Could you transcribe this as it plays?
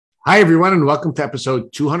Hi, everyone, and welcome to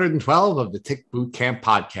episode 212 of the Tick Boot Camp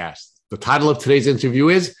podcast. The title of today's interview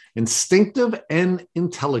is Instinctive and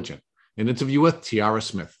Intelligent, an interview with Tiara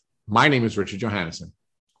Smith. My name is Richard Johannesson.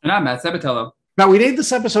 And I'm Matt Sabatello. Now, we named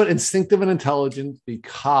this episode Instinctive and Intelligent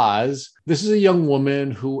because this is a young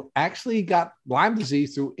woman who actually got Lyme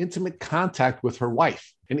disease through intimate contact with her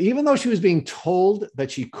wife. And even though she was being told that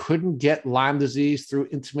she couldn't get Lyme disease through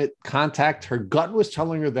intimate contact, her gut was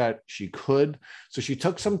telling her that she could. So she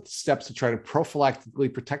took some steps to try to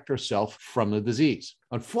prophylactically protect herself from the disease.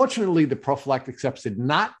 Unfortunately, the prophylactic steps did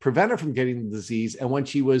not prevent her from getting the disease. And when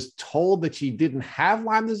she was told that she didn't have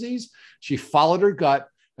Lyme disease, she followed her gut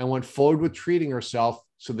and went forward with treating herself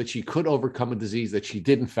so that she could overcome a disease that she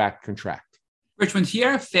did, in fact, contract. Rich, when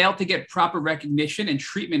Tiara failed to get proper recognition and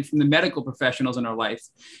treatment from the medical professionals in her life,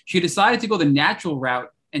 she decided to go the natural route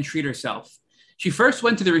and treat herself. She first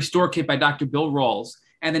went to the Restore Kit by Dr. Bill Rawls,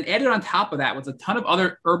 and then added on top of that was a ton of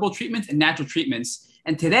other herbal treatments and natural treatments.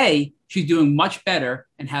 And today, she's doing much better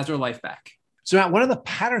and has her life back. So now, one of the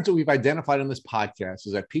patterns that we've identified in this podcast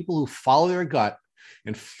is that people who follow their gut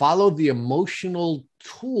and follow the emotional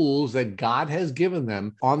tools that God has given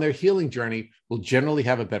them on their healing journey will generally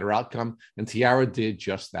have a better outcome. And Tiara did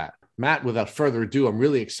just that. Matt, without further ado, I'm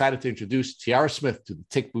really excited to introduce Tiara Smith to the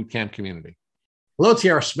Tick Boot Camp community. Hello,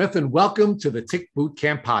 Tiara Smith, and welcome to the Tick Boot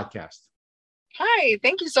Camp podcast. Hi,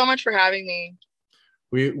 thank you so much for having me.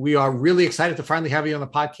 We are really excited to finally have you on the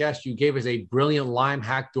podcast. You gave us a brilliant Lyme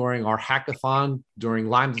hack during our hackathon during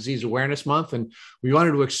Lyme Disease Awareness Month, and we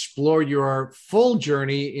wanted to explore your full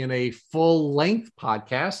journey in a full-length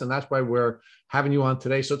podcast, and that's why we're having you on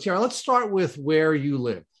today. So, Tiara, let's start with where you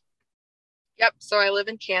live. Yep, so I live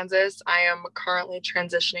in Kansas. I am currently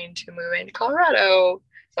transitioning to moving to Colorado,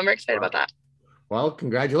 so I'm very excited about that. Well,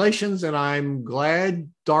 congratulations, and I'm glad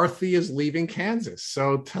Dorothy is leaving Kansas.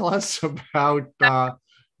 So tell us about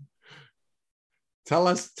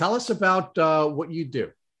what you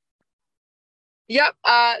do. Yep.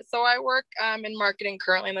 So I work in marketing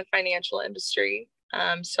currently in the financial industry.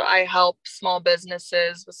 So I help small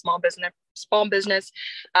businesses with small business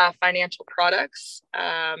financial products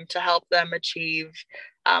to help them achieve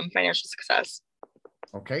financial success.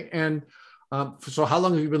 Okay, and so how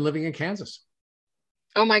long have you been living in Kansas?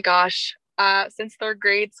 Oh my gosh, since third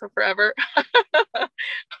grade, so forever.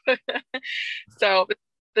 So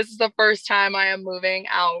this is the first time I am moving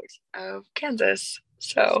out of Kansas.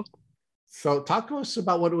 So talk to us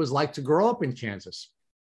about what it was like to grow up in Kansas.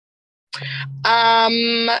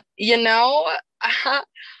 You know,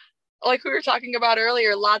 like we were talking about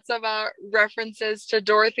earlier, lots of references to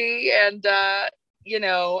Dorothy and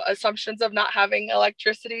assumptions of not having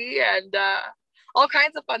electricity and all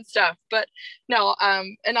kinds of fun stuff. But no,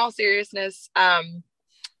 in all seriousness,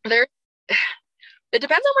 it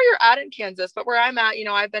depends on where you're at in Kansas, but where I'm at,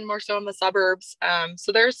 I've been more so in the suburbs.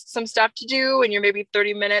 So there's some stuff to do and you're maybe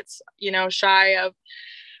 30 minutes, shy of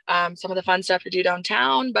some of the fun stuff to do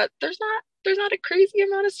downtown, but there's not a crazy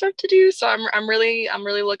amount of stuff to do. So I'm really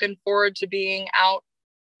looking forward to being out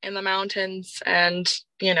in the mountains and,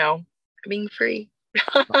 being free.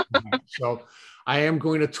 So I am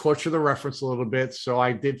going to torture the reference a little bit. So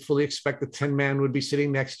I did fully expect the Tin Man would be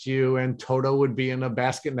sitting next to you and Toto would be in a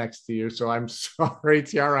basket next to you. So I'm sorry,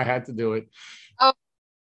 Tiara, I had to do it. Oh,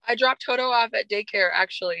 I dropped Toto off at daycare,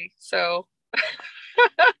 actually. So.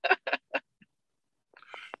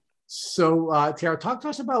 So, Tiara, talk to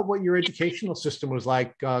us about what your educational system was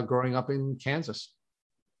like growing up in Kansas.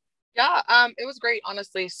 Yeah, it was great,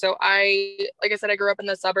 honestly. So like I said, I grew up in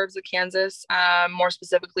the suburbs of Kansas, more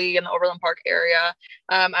specifically in the Overland Park area.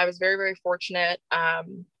 I was very, very fortunate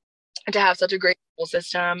to have such a great school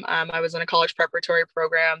system. I was in a college preparatory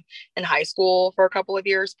program in high school for a couple of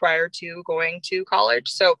years prior to going to college.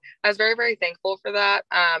 So I was very, very thankful for that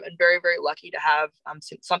and very, very lucky to have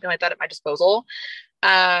something like that at my disposal.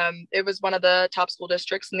 It was one of the top school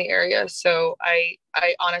districts in the area. So I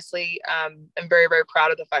honestly am very, very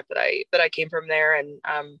proud of the fact that I came from there and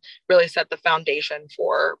really set the foundation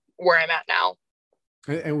for where I'm at now.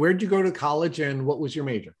 And where did you go to college and what was your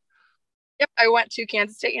major? Yep, I went to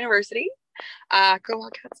Kansas State University, go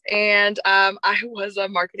Wildcats, and I was a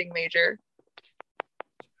marketing major.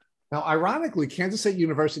 Now, ironically, Kansas State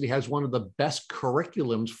University has one of the best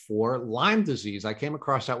curriculums for Lyme disease. I came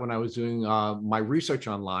across that when I was doing my research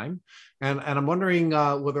on Lyme, and I'm wondering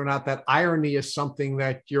whether or not that irony is something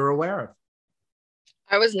that you're aware of.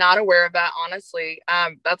 I was not aware of that, honestly.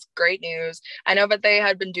 That's great news. I know that they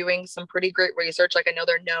had been doing some pretty great research. Like I know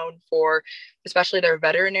they're known for, especially their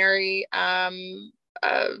veterinary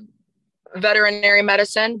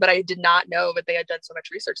medicine, but I did not know that they had done so much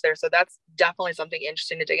research there. So that's definitely something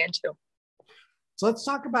interesting to dig into. So let's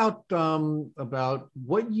talk about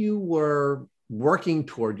what you were working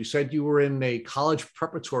toward. You said you were in a college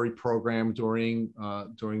preparatory program during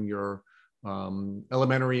your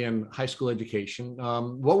elementary and high school education.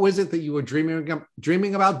 What was it that you were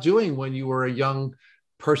dreaming about doing when you were a young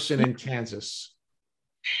person in Kansas?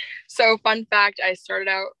 So fun fact, I started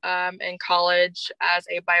out in college as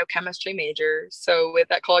a biochemistry major. So with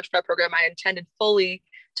that college prep program, I intended fully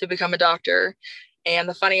to become a doctor. And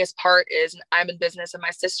the funniest part is I'm in business and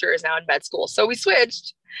my sister is now in med school. So we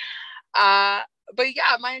switched. But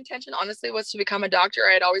yeah, my intention honestly was to become a doctor.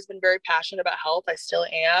 I had always been very passionate about health. I still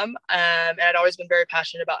am. And I'd always been very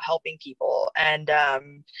passionate about helping people. And,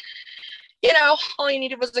 all you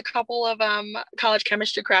needed was a couple of college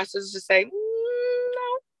chemistry classes to say,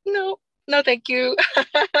 no, thank you.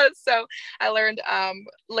 So I learned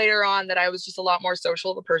later on that I was just a lot more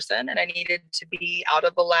social of a person, and I needed to be out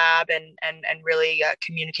of the lab and really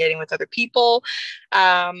communicating with other people.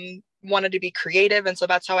 Wanted to be creative, and so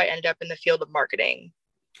that's how I ended up in the field of marketing.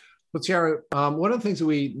 Well, Tiara, one of the things that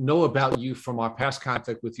we know about you from our past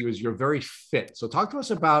contact with you is you're very fit. So talk to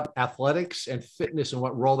us about athletics and fitness and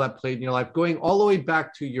what role that played in your life, going all the way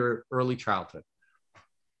back to your early childhood.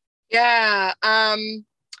 Yeah.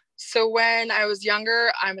 So when I was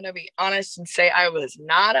younger, I'm going to be honest and say I was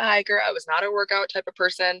not a hiker. I was not a workout type of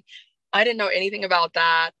person. I didn't know anything about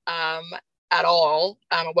that at all.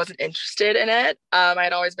 I wasn't interested in it. I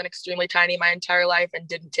had always been extremely tiny my entire life and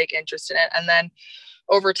didn't take interest in it. And then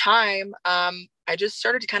over time, I just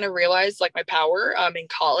started to kind of realize like my power in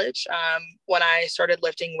college when I started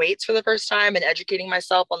lifting weights for the first time and educating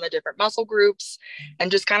myself on the different muscle groups,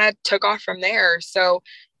 and just kind of took off from there. So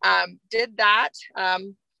did that.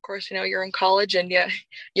 Of course, you're in college and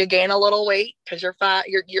you gain a little weight because you're fat,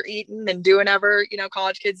 you're eating and doing whatever,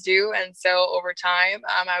 college kids do. And so over time,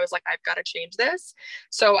 I was like, I've got to change this.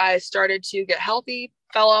 So I started to get healthy,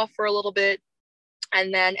 fell off for a little bit,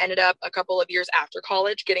 and then ended up a couple of years after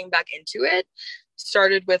college getting back into it.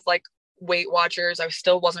 Started with like Weight Watchers. I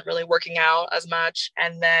still wasn't really working out as much.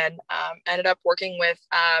 And then ended up working with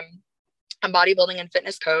a bodybuilding and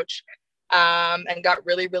fitness coach, and got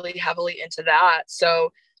really, really heavily into that.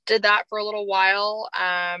 So did that for a little while,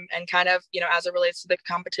 and kind of, as it relates to the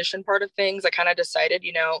competition part of things, I kind of decided,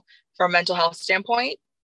 from a mental health standpoint,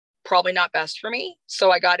 probably not best for me. So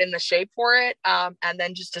I got in the shape for it, and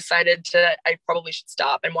then just decided I probably should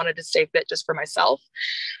stop and wanted to stay fit just for myself.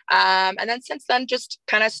 And then since then, just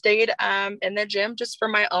kind of stayed in the gym just for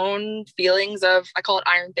my own feelings of, I call it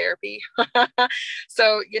iron therapy.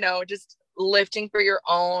 So, just lifting for your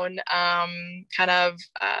own kind of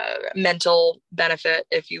mental benefit,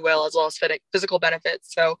 if you will, as well as physical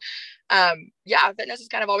benefits. So fitness has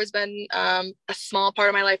kind of always been a small part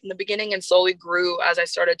of my life in the beginning, and slowly grew as I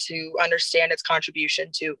started to understand its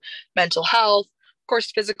contribution to mental health, of course,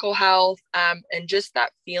 physical health, and just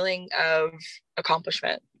that feeling of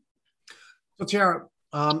accomplishment. So Tiara,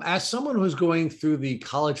 as someone who's going through the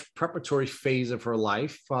college preparatory phase of her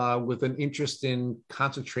life with an interest in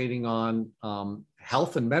concentrating on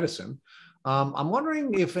health and medicine, I'm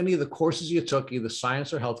wondering if any of the courses you took, either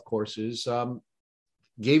science or health courses,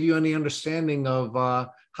 gave you any understanding of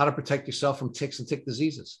how to protect yourself from ticks and tick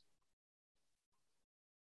diseases?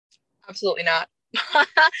 Absolutely not.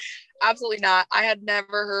 Absolutely not. I had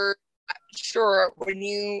never heard, sure,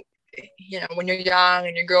 when when you're young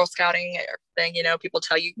and you're Girl Scouting and everything, people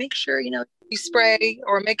tell you, make sure, you spray,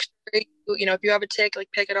 or make sure, if you have a tick, like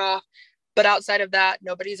pick it off. But outside of that,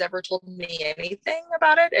 nobody's ever told me anything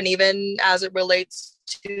about it. And even as it relates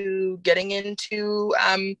to getting into,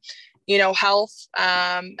 health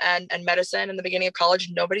and medicine in the beginning of college,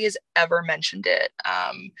 nobody has ever mentioned it.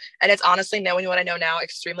 And it's honestly, knowing what I know now,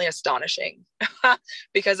 extremely astonishing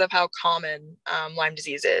because of how common Lyme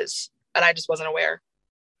disease is. And I just wasn't aware.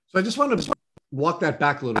 So I just want to walk that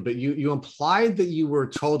back a little bit. You implied that you were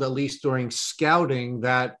told, at least during scouting,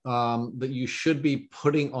 that that you should be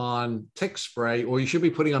putting on tick spray, or you should be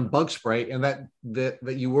putting on bug spray, and that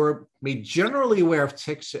you were made generally aware of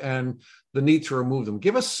ticks and the need to remove them.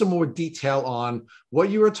 Give us some more detail on what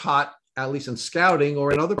you were taught, at least in scouting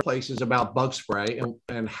or in other places, about bug spray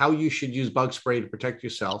and how you should use bug spray to protect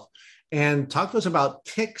yourself. And talk to us about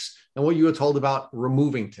ticks and what you were told about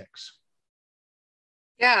removing ticks.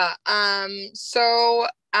 Yeah. So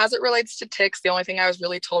as it relates to ticks, the only thing I was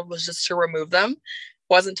really told was just to remove them.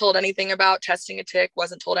 Wasn't told anything about testing a tick,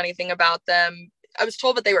 wasn't told anything about them. I was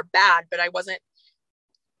told that they were bad, but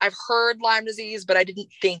I've heard Lyme disease, but I didn't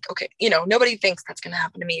think, okay, nobody thinks that's going to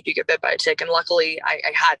happen to me if you get bit by a tick. And luckily I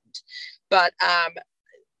hadn't, but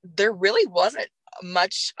there really wasn't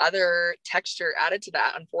much other texture added to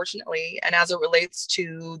that, unfortunately. And as it relates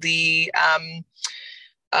to the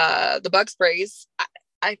bug sprays,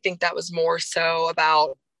 I think that was more so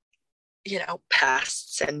about,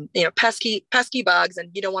 pests and, pesky bugs,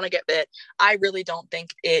 and you don't want to get bit. I really don't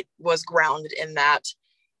think it was grounded in that,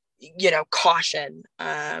 caution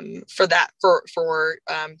for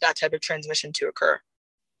that type of transmission to occur.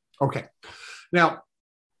 Okay. Now,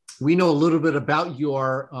 we know a little bit about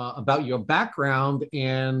your background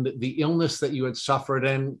and the illness that you had suffered,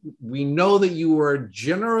 and we know that you were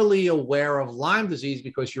generally aware of Lyme disease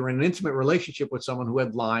because you're in an intimate relationship with someone who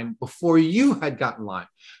had Lyme before you had gotten Lyme.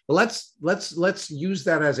 But let's use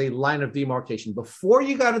that as a line of demarcation. Before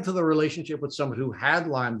you got into the relationship with someone who had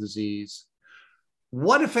Lyme disease,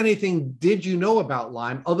 what, if anything, did you know about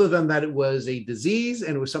Lyme other than that it was a disease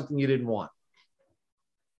and it was something you didn't want?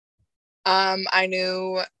 I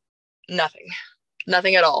knew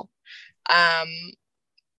nothing at all.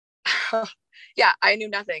 Yeah, I knew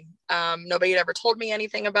nothing. Nobody had ever told me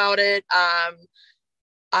anything about it.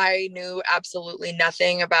 I knew absolutely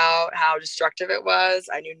nothing about how destructive it was.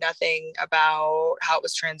 I knew nothing about how it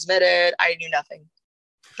was transmitted. I knew nothing.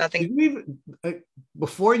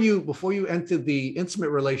 Before you entered the intimate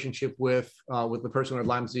relationship with the person who had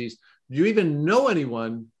Lyme disease, do you even know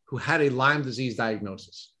anyone who had a Lyme disease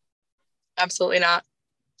diagnosis? Absolutely not.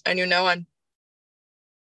 I knew no one.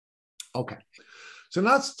 Okay. So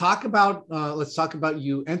now let's talk about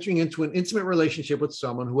you entering into an intimate relationship with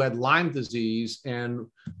someone who had Lyme disease, and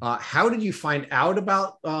how did you find out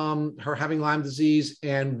about her having Lyme disease,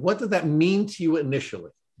 and what did that mean to you initially?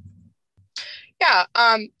 Yeah.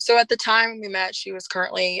 So at the time we met, she was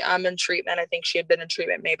currently in treatment. I think she had been in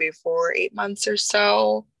treatment maybe for 8 months or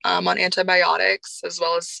so on antibiotics, as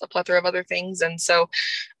well as a plethora of other things. And so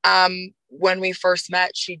when we first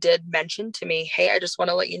met, she did mention to me, "Hey, I just want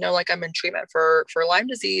to let you know, like, I'm in treatment for Lyme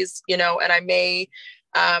disease, and I may,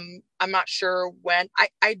 I'm not sure when."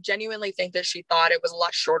 I genuinely think that she thought it was a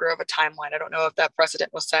lot shorter of a timeline. I don't know if that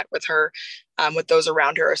precedent was set with her, with those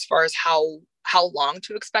around her, as far as how long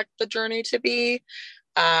to expect the journey to be.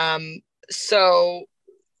 So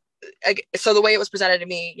the way it was presented to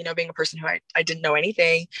me, being a person who I didn't know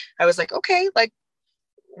anything, I was like, okay, like,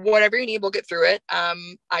 whatever you need, we'll get through it.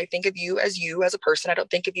 I think of you as a person. I don't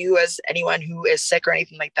think of you as anyone who is sick or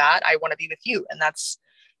anything like that. I want to be with you, and that's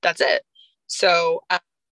it. So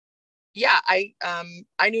yeah, I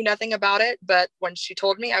knew nothing about it, but when she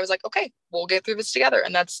told me, I was like, okay, we'll get through this together.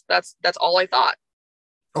 And that's all I thought.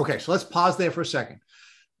 Okay, so let's pause there for a second.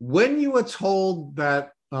 When you were told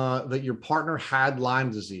that your partner had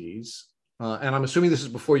Lyme disease, and I'm assuming this is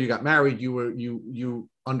before you got married, you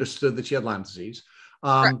understood that she had Lyme disease.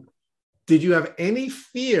 Did you have any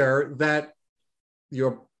fear that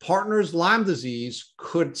your partner's Lyme disease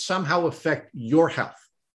could somehow affect your health?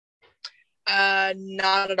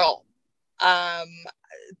 Not at all.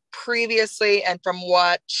 Previously, and from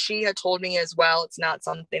what she had told me as well, it's not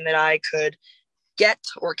something that I could get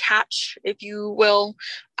or catch, if you will.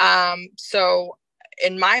 So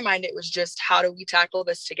in my mind, it was just, how do we tackle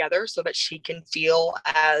this together so that she can feel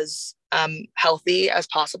as healthy as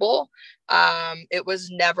possible? It was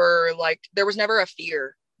never like, there was never a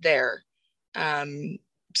fear there.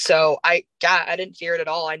 So I didn't fear it at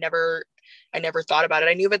all. I never thought about it.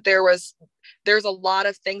 I knew that there's a lot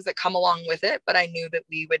of things that come along with it, but I knew that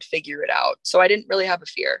we would figure it out. So I didn't really have a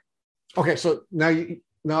fear. Okay. So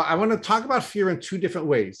now I want to talk about fear in two different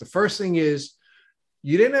ways. The first thing is,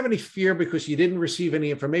 you didn't have any fear because you didn't receive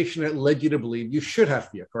any information that led you to believe you should have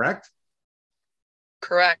fear, correct?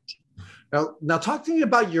 Correct. Now talk to me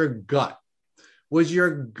about your gut. Was your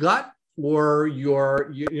gut, or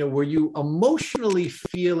were you emotionally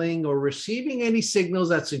feeling or receiving any signals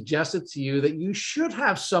that suggested to you that you should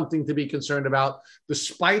have something to be concerned about,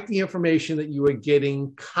 despite the information that you were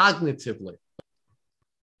getting cognitively?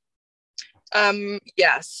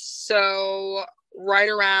 Yes. So right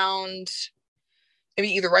around, maybe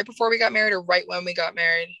either right before we got married or right when we got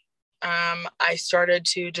married, I started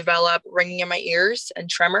to develop ringing in my ears and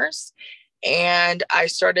tremors. And I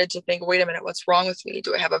started to think, wait a minute, what's wrong with me?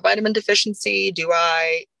 Do I have a vitamin deficiency?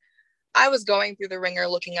 I was going through the ringer,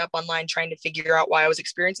 looking up online, trying to figure out why I was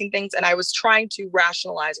experiencing things. And I was trying to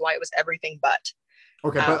rationalize why it was everything but.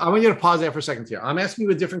 Okay, but I want you to pause there for a second here. I'm asking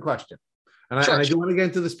you a different question. And I do want to get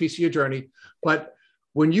into this piece of your journey. But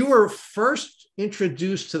when you were first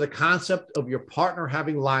introduced to the concept of your partner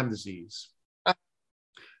having Lyme disease,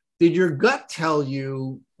 did your gut tell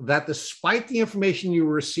you that despite the information you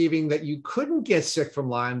were receiving that you couldn't get sick from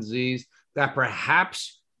Lyme disease, that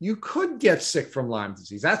perhaps you could get sick from Lyme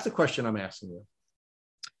disease? That's the question I'm asking you.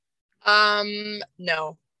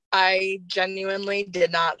 No. I genuinely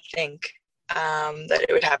did not think that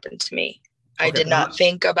it would happen to me. Okay, I did not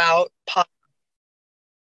think about,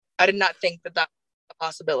 I did not think that that was a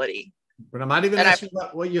possibility. But I'm not even asking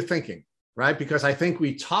about what you're thinking, right? Because I think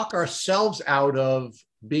we talk ourselves out of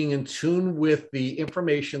being in tune with the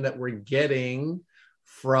information that we're getting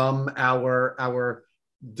from our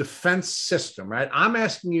defense system, right? I'm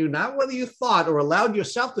asking you not whether you thought or allowed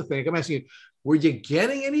yourself to think. I'm asking you, were you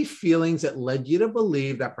getting any feelings that led you to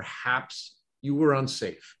believe that perhaps you were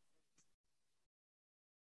unsafe?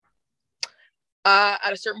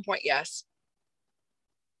 At a certain point, yes.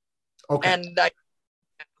 Okay. And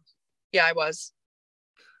yeah, I was.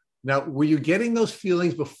 Now, were you getting those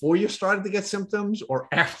feelings before you started to get symptoms or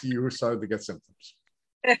after you started to get symptoms?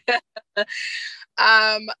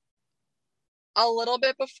 A little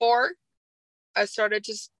bit before I started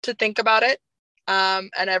to think about it.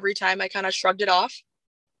 And every time I kind of shrugged it off.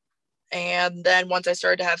 And then once I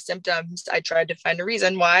started to have symptoms, I tried to find a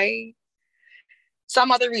reason why,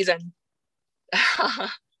 some other reason.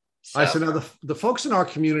 So now the folks in our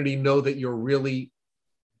community know that you're really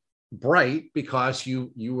bright because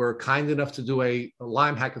you were kind enough to do a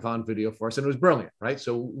Lyme hackathon video for us, and it was brilliant, right?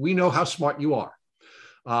 So we know how smart you are,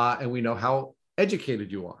 and we know how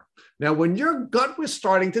educated you are. Now, when your gut was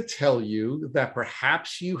starting to tell you that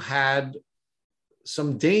perhaps you had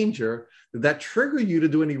some danger, did that trigger you to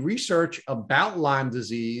do any research about Lyme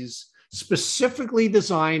disease, specifically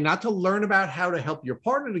designed not to learn about how to help your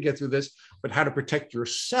partner to get through this, but how to protect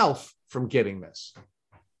yourself from getting this?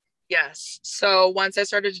 Yes. So once I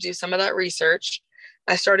started to do some of that research,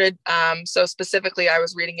 I started, so specifically I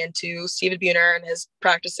was reading into Stephen Buhner and his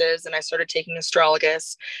practices, and I started taking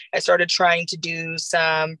astrologus. I started trying to do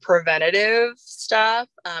some preventative stuff,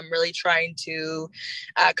 really trying to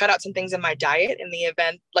cut out some things in my diet in the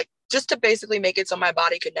event, like just to basically make it so my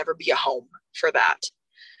body could never be a home for that.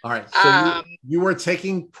 All right. So you were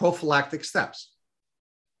taking prophylactic steps.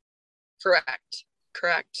 Correct.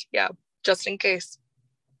 Yeah. Just in case.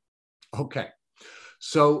 Okay.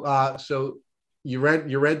 So, you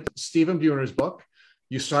read Stephen Buhner's book.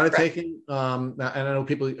 You started taking, and I know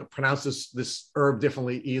people pronounce this herb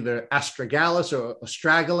differently, either astragalus or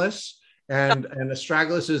astragalus. And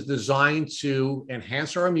astragalus is designed to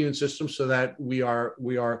enhance our immune system so that we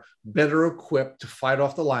are better equipped to fight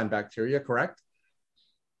off the Lyme bacteria, correct?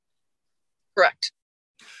 Correct.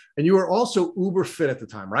 And you were also uber fit at the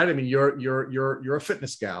time, right? I mean, you're a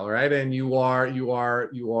fitness gal, right? And you are if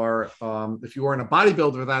you weren't a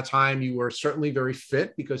bodybuilder at that time, you were certainly very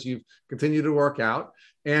fit because you've continued to work out.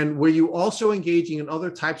 And were you also engaging in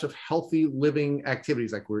other types of healthy living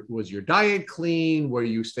activities? Like, was your diet clean? Were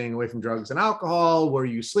you staying away from drugs and alcohol? Were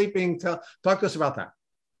you sleeping? Talk to us about that.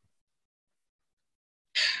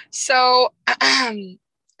 So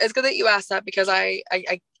it's good that you asked that, because I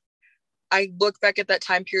look back at that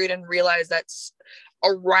time period and realize that's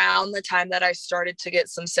around the time that I started to get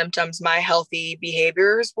some symptoms, my healthy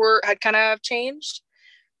behaviors had kind of changed.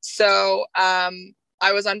 So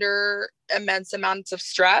I was under immense amounts of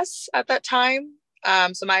stress at that time.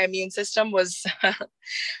 So my immune system was,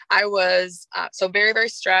 I was so very, very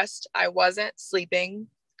stressed. I wasn't sleeping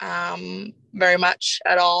very much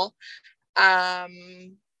at all.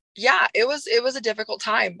 Yeah, it was a difficult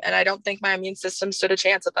time. And I don't think my immune system stood a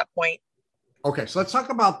chance at that point. Okay, so let's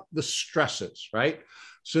talk about the stresses, right?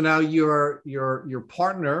 So now your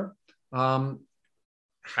partner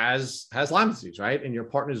has Lyme disease, right? And your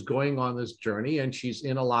partner is going on this journey, and she's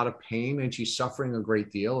in a lot of pain, and she's suffering a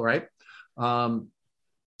great deal, right? What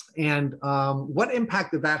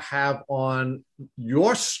impact did that have on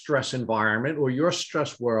your stress environment or your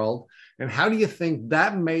stress world? And how do you think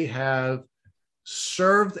that may have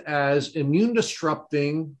served as immune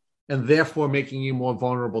disrupting and therefore making you more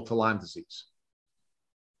vulnerable to Lyme disease?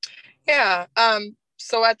 Yeah.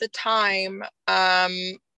 So at the time, I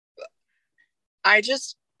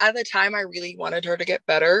really wanted her to get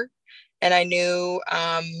better. And I knew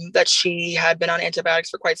that she had been on antibiotics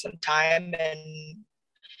for quite some time and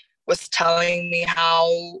was telling me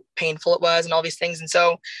how painful it was and all these things. And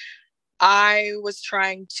so I was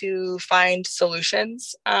trying to find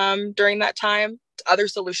solutions during that time, other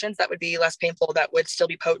solutions that would be less painful, that would still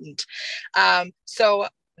be potent. So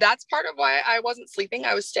that's part of why I wasn't sleeping.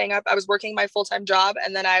 I was staying up. I was working my full-time job,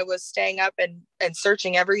 and then I was staying up and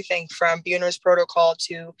searching everything from Buhner's protocol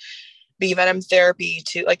to bee venom therapy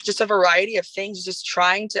to like just a variety of things, just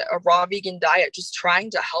trying to a raw vegan diet, just trying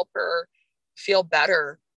to help her feel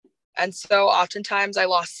better. And so oftentimes I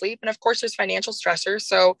lost sleep. And of course there's financial stressors.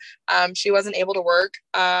 So she wasn't able to work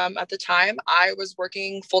at the time. I was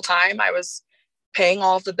working full time. I was paying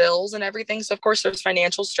all of the bills and everything. So of course there's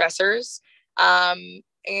financial stressors.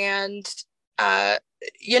 And, as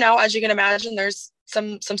you can imagine, there's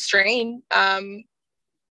some strain.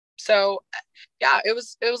 So yeah, it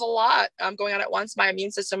was a lot going on at once. My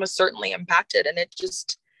immune system was certainly impacted, and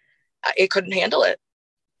it couldn't handle it.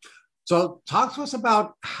 So talk to us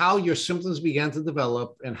about how your symptoms began to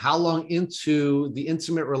develop and how long into the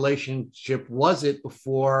intimate relationship was it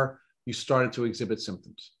before you started to exhibit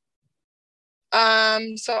symptoms?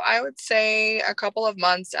 So I would say a couple of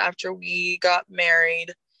months after we got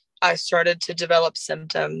married, I started to develop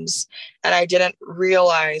symptoms, and I didn't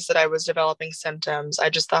realize that I was developing symptoms. I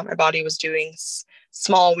just thought my body was doing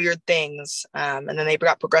small, weird things. And then they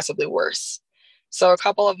got progressively worse. So a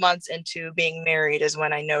couple of months into being married is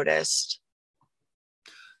when I noticed.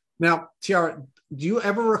 Now, Tiara, do you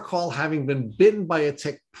ever recall having been bitten by a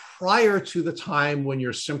tick prior to the time when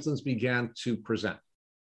your symptoms began to present?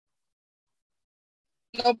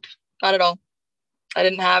 Nope, not at all. I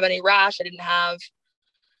didn't have any rash. I didn't have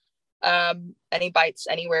any bites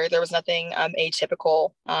anywhere. There was nothing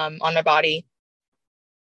atypical on my body.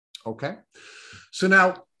 Okay. So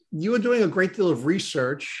now you were doing a great deal of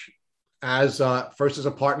research as first as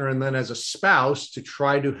a partner and then as a spouse to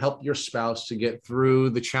try to help your spouse to get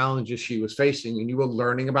through the challenges she was facing. And you were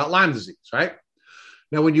learning about Lyme disease, right?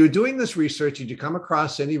 Now, when you were doing this research, did you come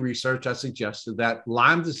across any research that suggested that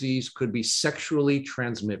Lyme disease could be sexually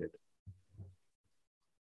transmitted?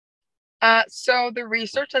 So the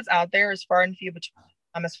research that's out there is far and few between.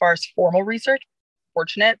 As far as formal research,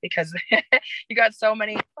 fortunate because you got so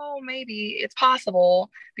many. Oh, maybe it's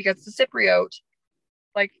possible because it's a Cypriote.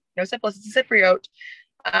 Like no syphilis, it's a Cypriote.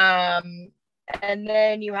 And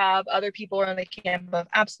then you have other people in the camp of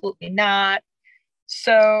absolutely not.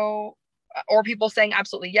 So, or people saying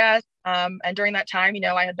absolutely yes. And during that time,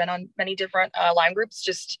 I had been on many different Lyme groups,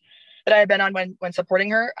 just that I had been on when supporting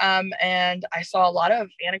her. And I saw a lot of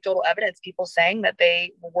anecdotal evidence, people saying that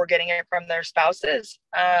they were getting it from their spouses.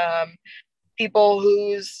 People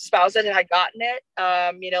whose spouses had gotten it,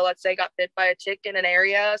 let's say got bit by a tick in an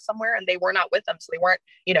area somewhere and they were not with them. So they weren't,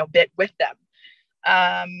 bit with them.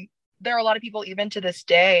 There are a lot of people even to this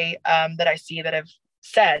day that I see that have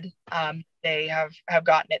said they have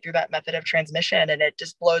gotten it through that method of transmission. And it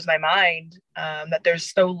just blows my mind that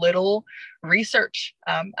there's so little research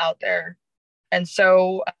out there. And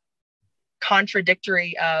so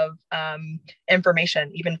contradictory of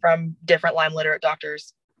information, even from different Lyme literate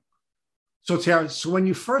doctors. So, Tiara, so when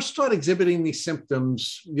you first start exhibiting these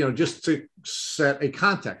symptoms, just to set a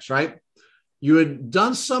context, right? You had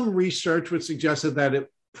done some research which suggested that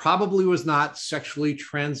it probably was not sexually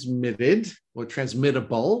transmitted or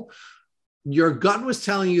transmittable. Your gut was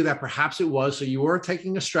telling you that perhaps it was. So you were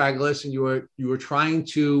taking astragalus and you were trying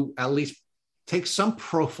to at least take some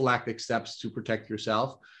prophylactic steps to protect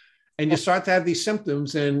yourself. And you start to have these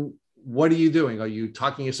symptoms. And what are you doing? Are you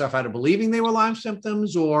talking yourself out of believing they were Lyme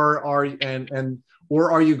symptoms, or are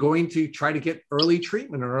you going to try to get early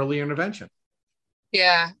treatment or early intervention?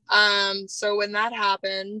 Yeah. So when that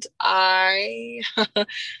happened, I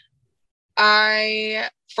I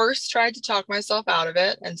first tried to talk myself out of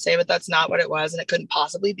it and say that that's not what it was and it couldn't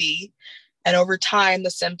possibly be. And over time, the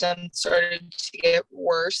symptoms started to get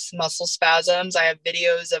worse, muscle spasms. I have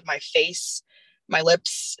videos of my face, my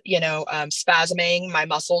lips, spasming, my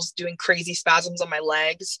muscles doing crazy spasms on my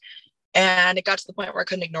legs. And it got to the point where I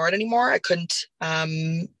couldn't ignore it anymore. I couldn't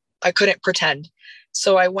pretend.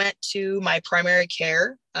 So I went to my primary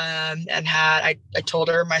care and I told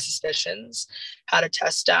her my suspicions, had a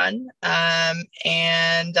test done.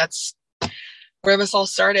 And that's where this all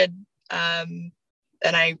started.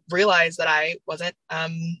 And I realized that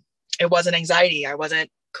it wasn't anxiety. I wasn't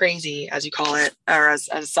crazy, as you call it, or as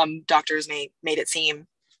some doctors made it seem.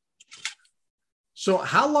 So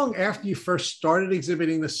how long after you first started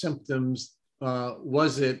exhibiting the symptoms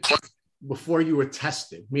was it before you were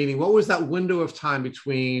tested? Meaning, what was that window of time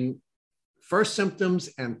between first symptoms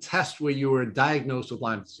and test where you were diagnosed with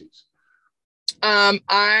Lyme disease?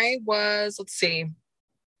 I was, let's see.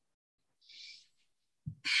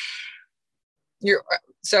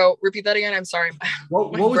 So repeat that again. I'm sorry.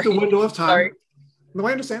 What was the window of time? Sorry. No,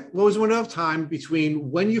 I understand. What was the window of time between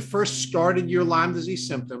when you first started your Lyme disease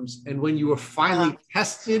symptoms and when you were finally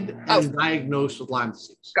tested and diagnosed with Lyme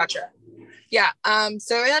disease? Gotcha. Yeah.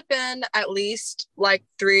 So it had been at least like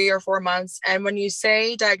 3 or 4 months. And when you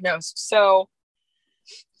say diagnosed, and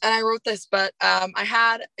I wrote this, but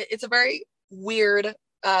it's a very weird,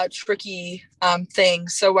 tricky thing.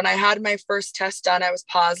 So when I had my first test done, I was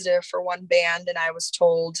positive for one band, and I was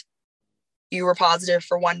told you were positive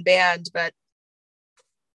for one band, but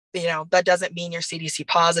that doesn't mean you're CDC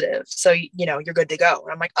positive. So, you're good to go.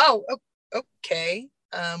 And I'm like, oh, okay.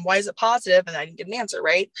 Why is it positive? And I didn't get an answer,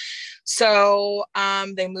 right? So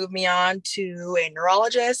they moved me on to a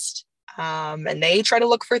neurologist. And they try to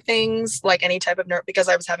look for things like any type of nerve, because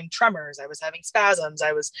I was having tremors, I was having spasms,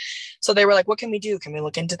 so they were like, what can we do? Can we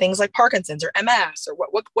look into things like Parkinson's or MS, or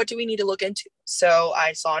what do we need to look into? So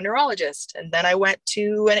I saw a neurologist, and then I went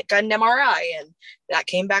to and got an MRI, and that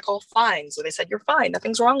came back all fine. So they said, you're fine,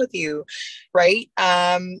 nothing's wrong with you, right?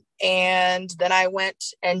 And then I went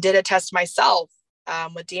and did a test myself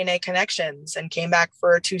with DNA Connections, and came back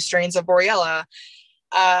for 2 strains of Borrelia.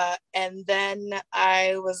 And then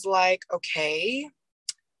I was like, okay.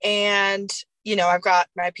 And, I've got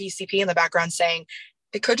my PCP in the background saying,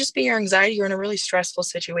 it could just be your anxiety. You're in a really stressful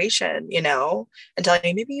situation, and telling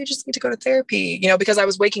me maybe you just need to go to therapy, because I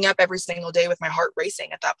was waking up every single day with my heart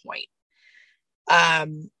racing at that point.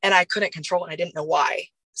 And I couldn't control it, and I didn't know why.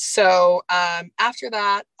 So, after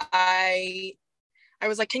that, I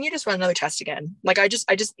was like, can you just run another test again? Like, I just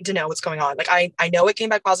need to know what's going on. Like, I know it came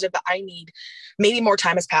back positive, but I need, maybe more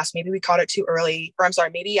time has passed. Maybe we caught it too early, or I'm sorry,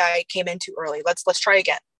 maybe I came in too early. Let's try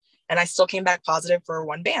again. And I still came back positive for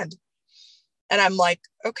 1 band. And I'm like,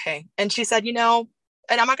 okay. And she said, and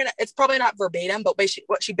I'm not it's probably not verbatim, but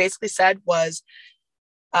what she basically said was,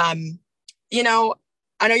 I know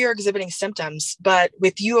you're exhibiting symptoms, but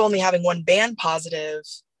with you only having 1 band positive,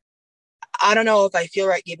 I don't know if I feel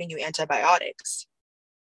right giving you antibiotics.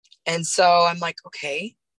 And so I'm like,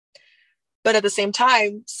 okay. But at the same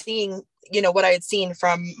time, seeing, what I had seen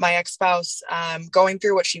from my ex-spouse, going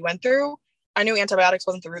through what she went through, I knew antibiotics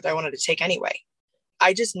wasn't the route that I wanted to take anyway.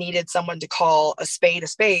 I just needed someone to call a spade.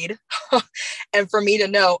 And for me to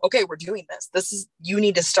know, okay, we're doing this. You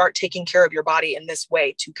need to start taking care of your body in this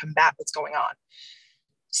way to combat what's going on.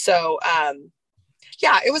 So,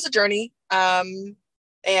 it was a journey.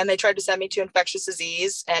 And they tried to send me to infectious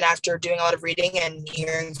disease. And after doing a lot of reading and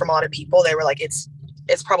hearing from a lot of people, they were like, it's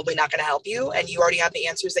probably not going to help you, and you already have the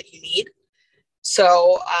answers that you need.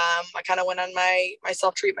 So I kind of went on my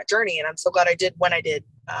self-treatment journey, and I'm so glad I did when I did,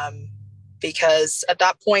 because at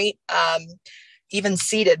that point, even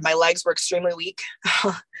seated, my legs were extremely weak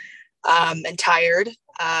and tired,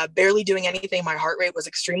 barely doing anything. My heart rate was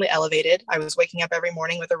extremely elevated. I was waking up every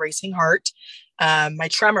morning with a racing heart. My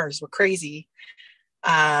tremors were crazy.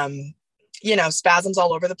 Spasms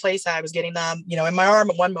all over the place. I was getting them, in my arm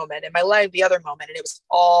at one moment, in my leg the other moment, and it was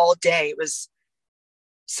all day.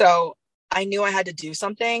 So I knew I had to do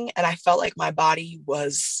something, and I felt like my body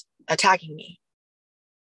was attacking me.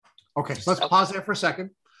 Okay, so let's pause there for a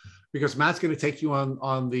second, because Matt's going to take you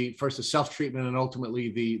on the first the self-treatment and ultimately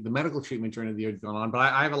the medical treatment journey that you've gone on. But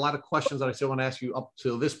I have a lot of questions that I still want to ask you up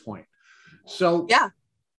to this point. So yeah.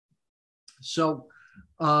 So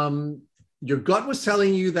your gut was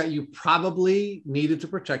telling you that you probably needed to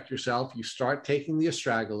protect yourself. You start taking the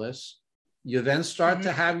astragalus. You then start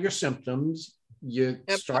to have your symptoms. You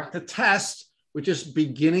start to test, which is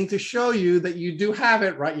beginning to show you that you do have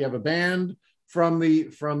it, right? You have a band from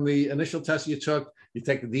the initial test you took. You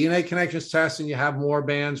take the DNA Connections test, and you have more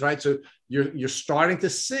bands, right? So you're starting to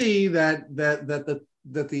see that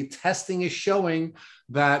the testing is showing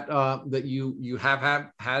that that you have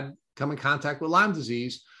had come in contact with Lyme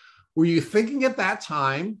disease. Were you thinking at that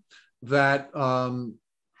time that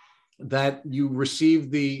that you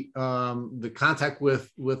received the contact with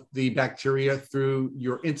the bacteria through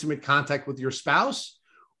your intimate contact with your spouse,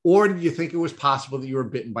 or did you think it was possible that you were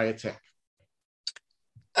bitten by a tick?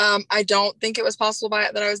 I don't think it was possible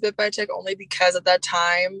that I was bit by a tick, only because at that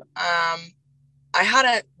time I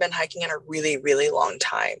hadn't been hiking in a really, really long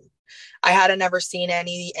time. I hadn't ever seen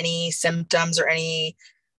any symptoms or any,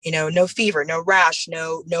 no fever, no rash,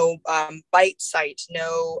 no bite site,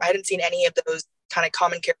 I hadn't seen any of those kind of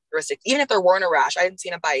common characteristics. Even if there weren't a rash, I hadn't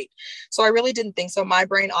seen a bite. So I really didn't think so. My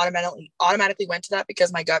brain automatically went to that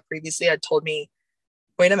because my gut previously had told me,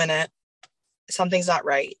 wait a minute, something's not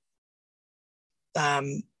right.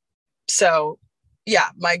 So yeah,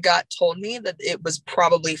 my gut told me that it was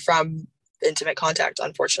probably from intimate contact,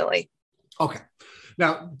 unfortunately. Okay.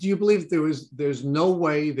 Now, do you believe there's no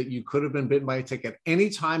way that you could have been bitten by a tick at any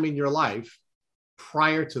time in your life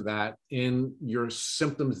prior to that, and your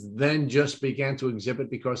symptoms then just began to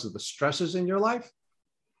exhibit because of the stresses in your life?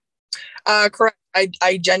 Correct.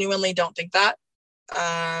 I genuinely don't think that.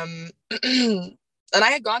 And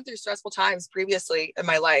I had gone through stressful times previously in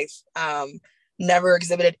my life, never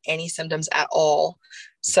exhibited any symptoms at all.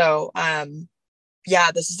 So,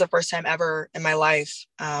 yeah, this is the first time ever in my life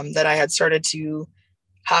that I had started to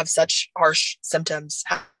have such harsh symptoms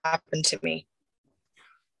happen to me.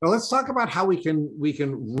 Well, let's talk about how we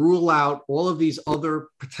can rule out all of these other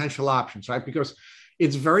potential options, right? Because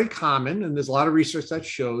it's very common, and there's a lot of research that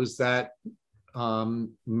shows that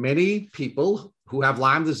many people who have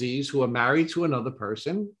Lyme disease, who are married to another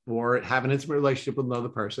person or have an intimate relationship with another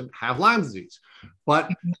person, have Lyme disease. But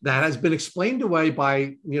that has been explained away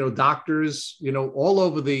by, doctors, all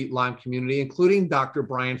over the Lyme community, including Dr.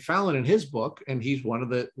 Brian Fallon in his book. And he's one of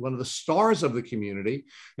the stars of the community.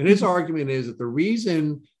 And his argument is that the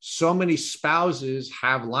reason so many spouses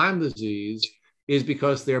have Lyme disease is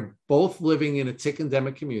because they're both living in a tick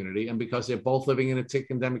endemic community. And because they're both living in a tick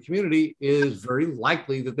endemic community, it is very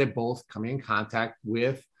likely that they're both coming in contact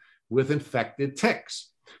with infected ticks.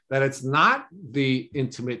 That it's not the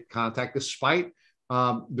intimate contact, despite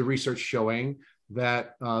the research showing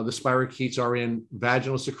that the spirochetes are in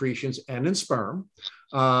vaginal secretions and in sperm,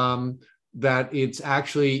 that it's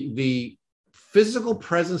actually the physical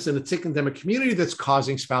presence in a tick endemic community that's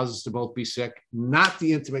causing spouses to both be sick, not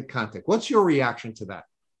the intimate contact. What's your reaction to that?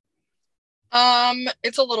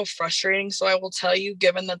 It's a little frustrating. So I will tell you,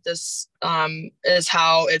 given that this is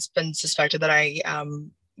how it's been suspected that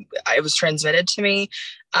it was transmitted to me,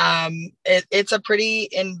 it's a pretty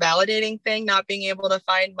invalidating thing, not being able to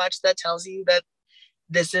find much that tells you that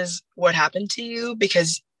this is what happened to you,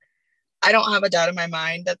 because I don't have a doubt in my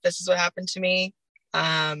mind that this is what happened to me.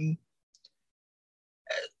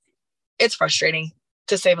 It's frustrating,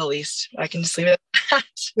 to say the least. I can just leave it at that.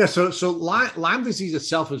 Yeah, so Lyme disease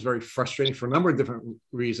itself is very frustrating for a number of different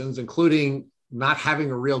reasons, including not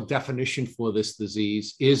having a real definition for this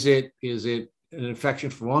disease. Is it an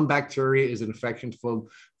infection from one bacteria? Is it an infection from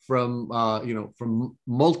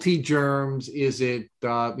multi-germs? Is it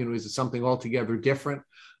something altogether different?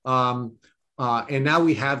 And now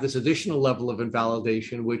we have this additional level of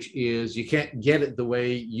invalidation, which is you can't get it the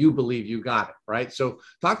way you believe you got it, right? So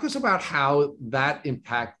talk to us about how that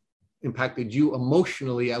impacted you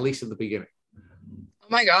emotionally, at least at the beginning. Oh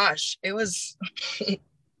my gosh, it was,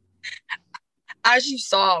 as you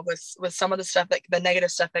saw with some of the stuff, like the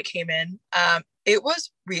negative stuff that came in, it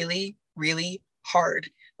was really, really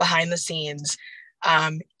hard behind the scenes,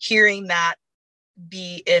 hearing that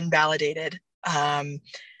be invalidated.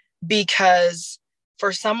 Because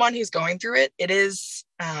for someone who's going through it, it is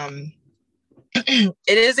it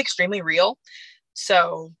is extremely real.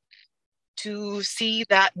 So to see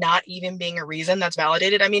that not even being a reason that's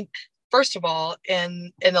validated, I mean, first of all,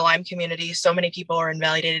 in the Lyme community, so many people are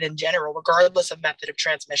invalidated in general, regardless of method of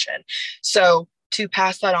transmission. So to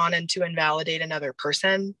pass that on and to invalidate another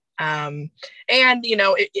person, and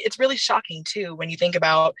it's really shocking too when you think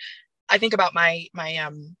about. I think about my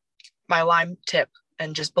Lyme tip.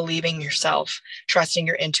 And just believing yourself, trusting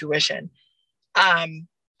your intuition. I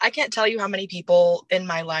can't tell you how many people in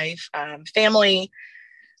my life, family,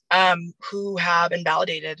 who have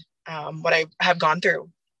invalidated what I have gone through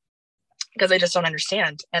because I just don't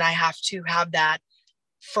understand. And I have to have that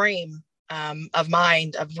frame of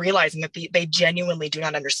mind of realizing that they genuinely do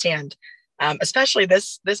not understand, especially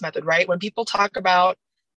this method, right? When people talk about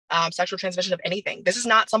sexual transmission of anything, this is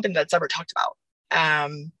not something that's ever talked about,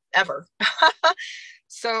 ever.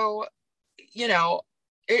 So,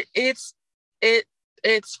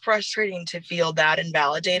 it's frustrating to feel that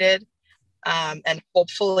invalidated, and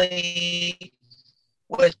hopefully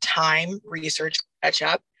with time, research catch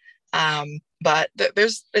up. But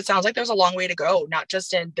it sounds like there's a long way to go, not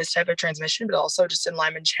just in this type of transmission, but also just in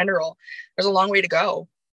Lyme in general. There's a long way to go.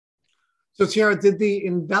 So Tiara, did the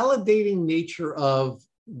invalidating nature of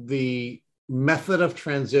the method of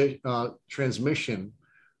transmission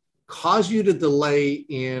cause you to delay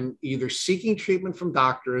in either seeking treatment from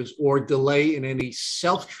doctors or delay in any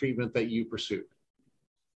self-treatment that you pursued?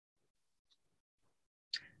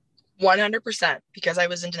 100%, because I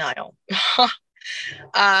was in denial. I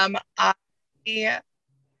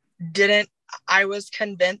was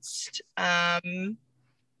convinced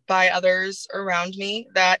by others around me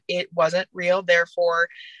that it wasn't real. Therefore,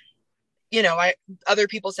 other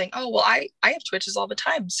people saying, oh, well, I have twitches all the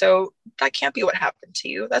time, so that can't be what happened to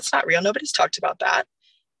you. That's not real. Nobody's talked about that.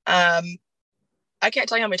 I can't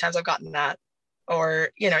tell you how many times I've gotten that,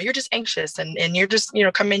 or, you're just anxious and you're just,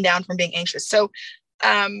 coming down from being anxious. So,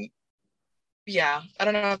 yeah, I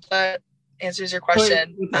don't know if that answers your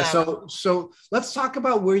question. So let's talk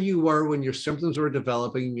about where you were when your symptoms were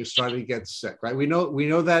developing and you started to get sick, right? We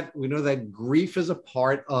know that grief is a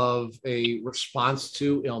part of a response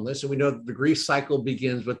to illness, and we know that the grief cycle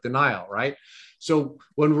begins with denial, right? So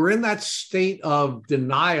when we're in that state of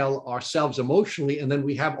denial ourselves emotionally, and then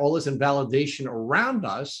we have all this invalidation around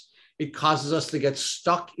us, it causes us to get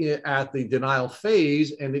stuck at the denial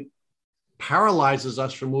phase, and it paralyzes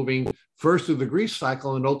us from moving first through the grief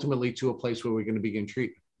cycle and ultimately to a place where we're going to begin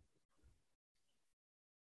treatment.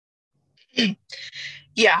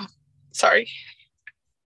 Yeah, sorry.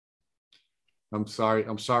 I'm sorry.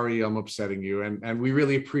 I'm upsetting you. And we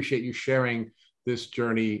really appreciate you sharing this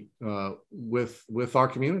journey with our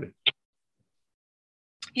community.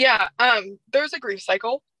 Yeah. There's a grief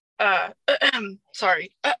cycle.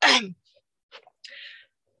 Sorry.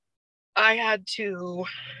 I had to.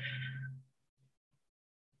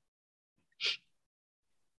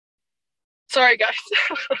 Sorry, guys.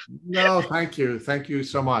 No, thank you. Thank you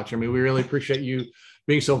so much. I mean, we really appreciate you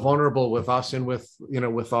being so vulnerable with us and with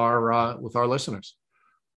with our listeners.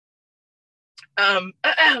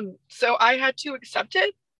 So I had to accept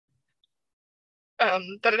it,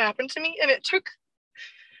 that it happened to me, and it took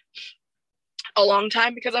a long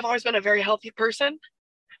time because I've always been a very healthy person.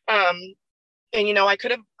 And I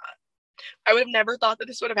would have never thought that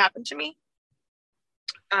this would have happened to me.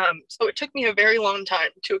 So it took me a very long time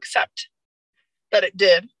to accept that it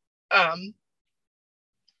did.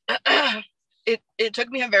 It took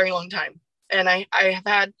me a very long time, and I have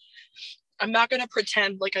had. I'm not going to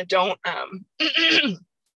pretend like I don't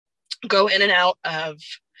go in and out of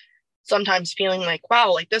sometimes feeling like,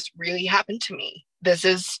 wow, like this really happened to me. This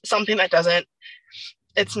is something that doesn't.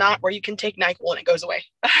 It's not where you can take NyQuil and it goes away.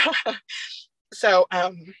 So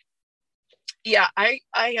yeah, I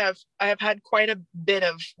have had quite a bit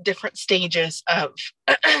of different stages of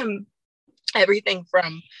everything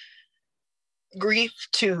from grief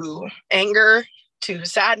to anger to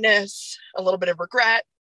sadness, a little bit of regret,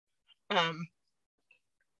 a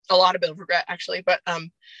lot of bit of regret actually. But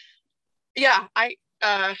yeah, I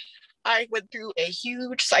went through a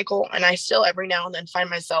huge cycle, and I still every now and then find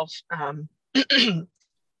myself in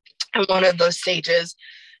one of those stages.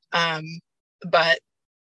 But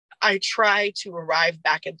I try to arrive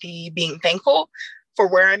back at being thankful for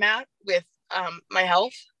where I'm at with my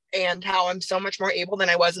health, and how I'm so much more able than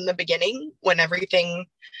I was in the beginning when everything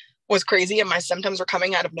was crazy and my symptoms were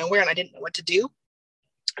coming out of nowhere and I didn't know what to do.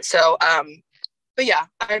 So, but yeah,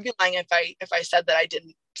 I'd be lying if I said that I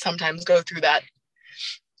didn't sometimes go through that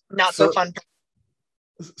not so fun.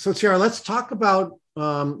 So Tiara, let's talk about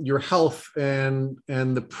your health and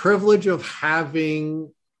the privilege of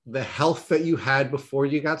having the health that you had before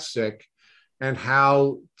you got sick, and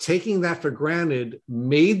how taking that for granted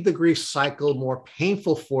made the grief cycle more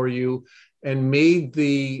painful for you and made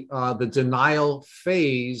the denial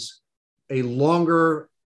phase a longer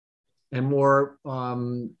and more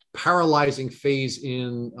paralyzing phase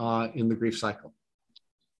in the grief cycle.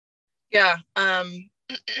 Yeah.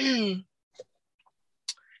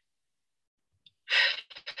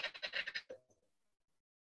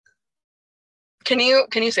 Can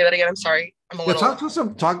you say that again? I'm sorry. I'm a little. Talk to us.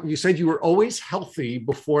 You said you were always healthy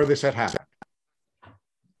before this had happened.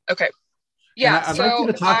 Okay. Yeah. I'd like you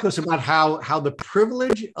to talk to us about how the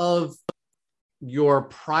privilege of your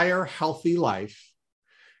prior healthy life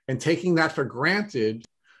and taking that for granted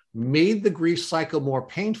made the grief cycle more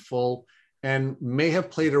painful and may have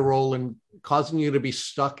played a role in causing you to be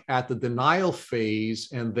stuck at the denial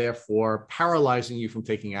phase and therefore paralyzing you from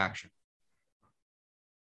taking action.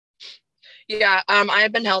 Yeah, I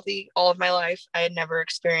have been healthy all of my life. I had never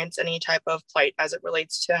experienced any type of plight as it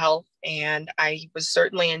relates to health, and I was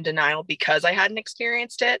certainly in denial because I hadn't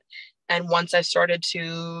experienced it. And once I started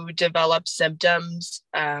to develop symptoms,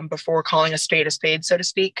 before calling a spade, so to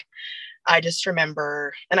speak, I just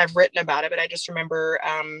remember, and I've written about it, but I just remember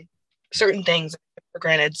certain things for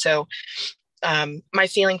granted. So my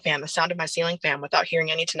ceiling fan, the sound of my ceiling fan without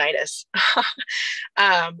hearing any tinnitus,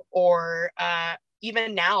 or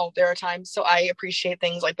even now there are times, so I appreciate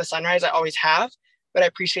things like the sunrise. I always have, but I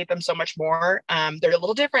appreciate them so much more. They're a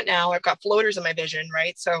little different now. I've got floaters in my vision,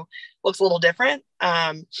 right? So it looks a little different.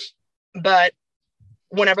 But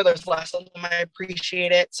whenever there's less of them, I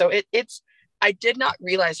appreciate it. So I did not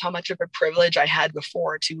realize how much of a privilege I had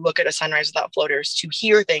before to look at a sunrise without floaters, to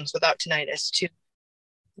hear things without tinnitus, to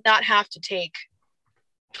not have to take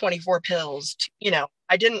 24 pills.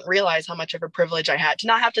 I didn't realize how much of a privilege I had to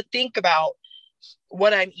not have to think about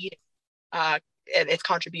what I'm eating, and its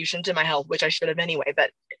contribution to my health, which I should have anyway.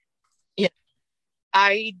 But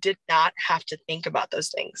I did not have to think about those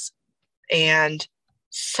things. And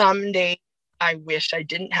someday I wish I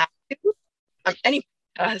didn't have to. Anybody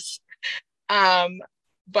does.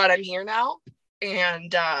 But I'm here now,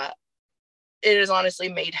 and it has honestly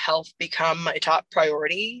made health become my top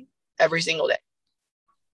priority every single day.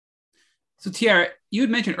 So Tiara, you had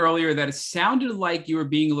mentioned earlier that it sounded like you were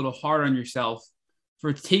being a little hard on yourself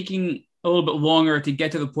for taking a little bit longer to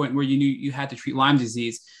get to the point where you knew you had to treat Lyme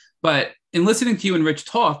disease. But in listening to you and Rich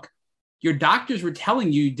talk, your doctors were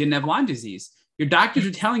telling you didn't have Lyme disease. Your doctors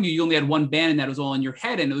were telling you only had one band and that was all in your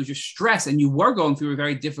head, and it was just stress, and you were going through a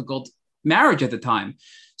very difficult marriage at the time.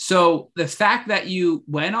 So the fact that you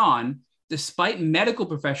went on despite medical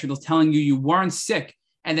professionals telling you weren't sick,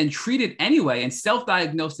 and then treated anyway and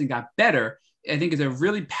self-diagnosed and got better, I think is a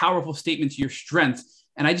really powerful statement to your strength.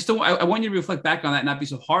 And I want you to reflect back on that and not be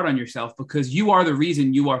so hard on yourself, because you are the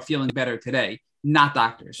reason you are feeling better today, not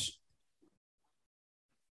doctors.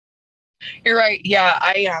 You're right. Yeah,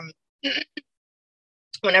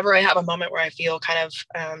 whenever I have a moment where I feel kind of,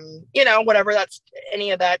 whatever that's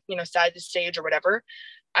any of that, sad stage or whatever,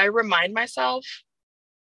 I remind myself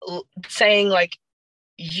saying like,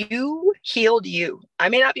 you healed you. I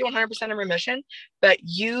may not be 100% in remission, but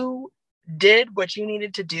you did what you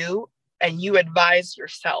needed to do, and you advised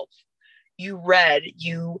yourself. You read,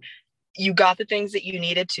 you got the things that you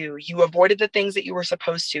needed to, you avoided the things that you were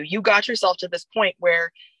supposed to. You got yourself to this point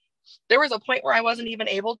where there was a point where I wasn't even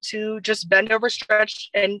able to just bend over,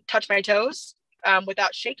 stretch, and touch my toes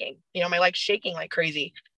without shaking. My legs shaking like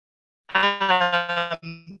crazy.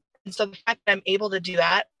 And so the fact that I'm able to do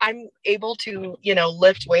that, I'm able to,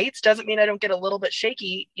 lift weights, doesn't mean I don't get a little bit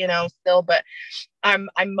shaky, still, but I'm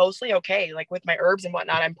mostly okay. Like with my herbs and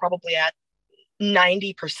whatnot, I'm probably at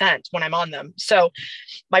 90% when I'm on them. So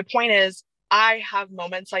my point is, I have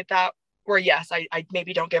moments like that where, yes, I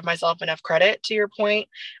maybe don't give myself enough credit, to your point.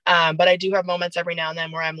 But I do have moments every now and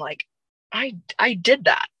then where I'm like, I did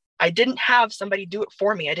that. I didn't have somebody do it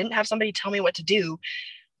for me. I didn't have somebody tell me what to do.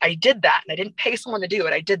 I did that, and I didn't pay someone to do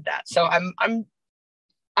it. I did that. So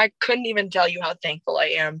I couldn't even tell you how thankful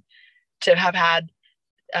I am to have had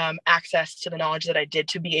access to the knowledge that I did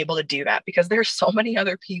to be able to do that, because there's so many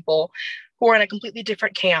other people who are in a completely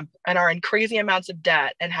different camp and are in crazy amounts of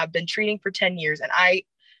debt and have been treating for 10 years. And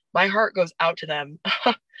my heart goes out to them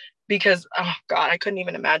because, oh God, I couldn't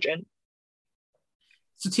even imagine.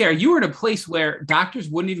 So Tiara, you were in a place where doctors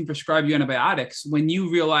wouldn't even prescribe you antibiotics when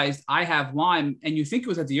you realized I have Lyme, and you think it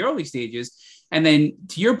was at the early stages. And then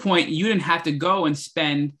to your point, you didn't have to go and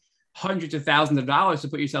spend hundreds of thousands of dollars to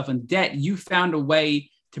put yourself in debt. You found a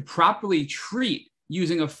way to properly treat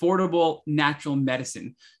using affordable natural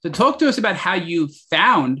medicine. So talk to us about how you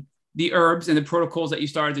found the herbs and the protocols that you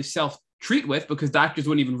started to self-treat with, because doctors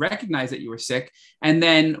wouldn't even recognize that you were sick. And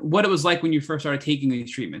then what it was like when you first started taking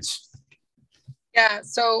these treatments. Yeah.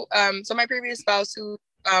 So my previous spouse, who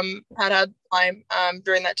had Lyme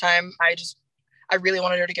during that time, I really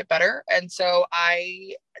wanted her to get better. And so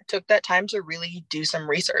I took that time to really do some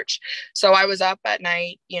research. So I was up at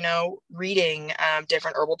night, reading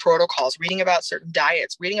different herbal protocols, reading about certain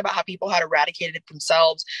diets, reading about how people had eradicated it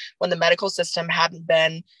themselves when the medical system hadn't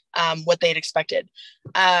been what they'd expected.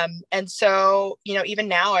 And so, even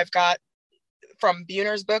now I've got, from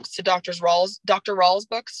Buhner's books to Dr. Rawls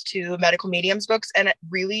books to medical mediums books. And it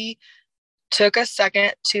really took a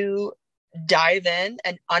second to dive in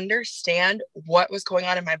and understand what was going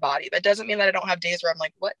on in my body. That doesn't mean that I don't have days where I'm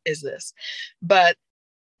like, what is this? But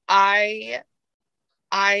I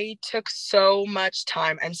took so much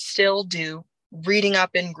time, and still do, reading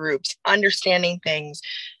up in groups, understanding things,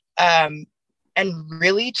 and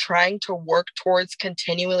really trying to work towards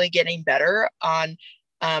continually getting better on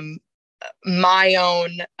my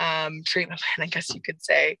own treatment plan, I guess you could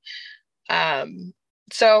say.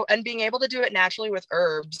 So, and being able to do it naturally with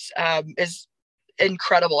herbs is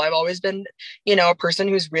incredible. I've always been, a person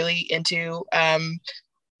who's really into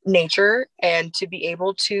nature, and to be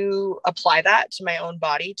able to apply that to my own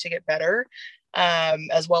body to get better,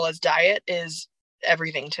 as well as diet, is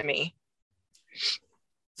everything to me.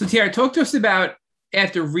 So Tiara, talk to us about,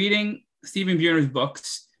 after reading Stephen Buhner's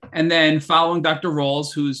books and then following Dr.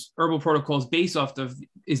 Rawls, whose herbal protocol is based off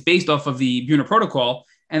of the Buhner protocol,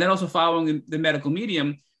 and then also following the medical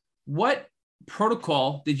medium, what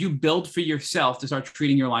protocol did you build for yourself to start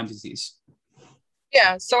treating your Lyme disease?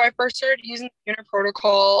 Yeah, so I first started using the Buhner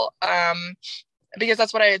protocol because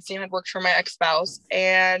that's what I had seen had worked for my ex-spouse,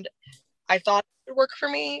 and I thought it would work for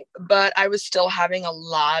me, but I was still having a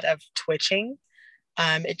lot of twitching.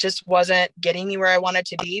 It just wasn't getting me where I wanted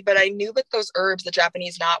to be, but I knew that those herbs, the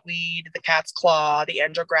Japanese knotweed, the cat's claw, the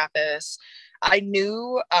Andrographis, I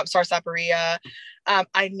knew Sarsaparilla,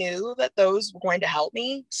 I knew that those were going to help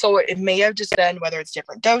me. So it may have just been whether it's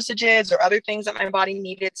different dosages or other things that my body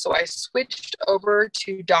needed. So I switched over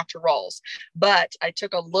to Dr. Rawls, but I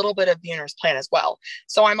took a little bit of Buhner's plan as well.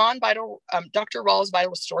 So I'm on Dr. Rawls Vital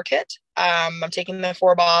Restore Kit. I'm taking the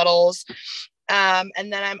 4 bottles. And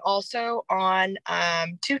then I'm also on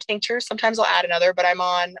 2 tinctures. Sometimes I'll add another, but I'm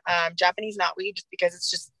on Japanese knotweed, just because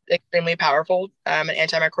it's just extremely powerful and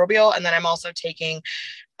antimicrobial. And then I'm also taking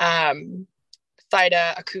Sida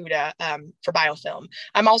Acuta for biofilm.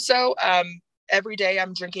 I'm also every day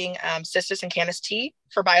I'm drinking Cistus and Canis tea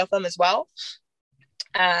for biofilm as well.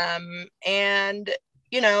 And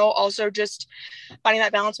also just finding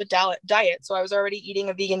that balance with diet. So I was already eating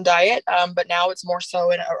a vegan diet, but now it's more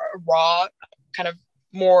so in a raw kind of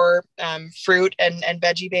more fruit and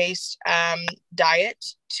veggie based diet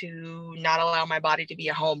to not allow my body to be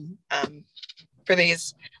a home for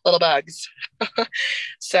these little bugs.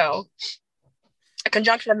 So a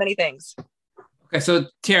conjunction of many things. Okay, so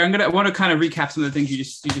Tiara, I want to kind of recap some of the things you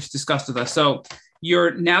just discussed with us. So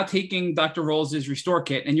you're now taking Dr. Rolls' Restore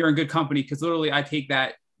Kit, and you're in good company because literally I take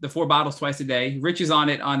the 4 bottles twice a day. Rich is on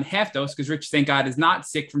it on half dose because Rich, thank God, is not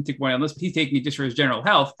sick from tick-borne illness, but he's taking it just for his general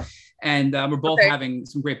health. And we're both having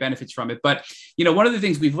some great benefits from it. But, one of the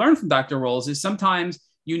things we've learned from Dr. Rolls is sometimes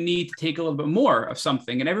you need to take a little bit more of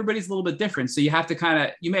something, and everybody's a little bit different. So you have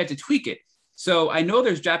to you may have to tweak it. So I know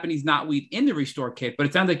there's Japanese knotweed in the Restore Kit, but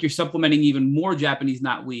it sounds like you're supplementing even more Japanese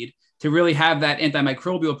knotweed to really have that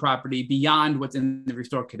antimicrobial property beyond what's in the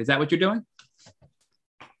Restore Kit. Is that what you're doing?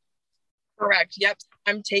 Correct. Yep.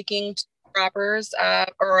 I'm taking 2 droppers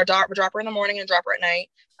or a dropper in the morning and a dropper at night,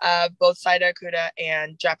 both Saida Kuda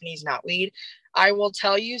and Japanese knotweed. I will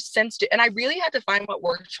tell you and I really had to find what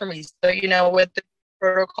worked for me. So, with the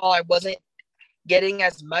protocol, I wasn't getting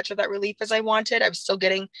as much of that relief as I wanted. I was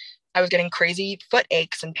getting crazy foot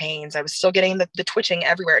aches and pains. I was still getting the twitching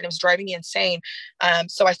everywhere, and it was driving me insane.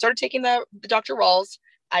 So I started taking the Dr. Rolls.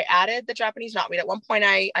 I added the Japanese knotweed. At one point,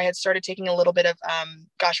 I had started taking a little bit of,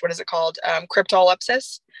 what is it called?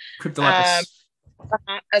 Cryptolepis.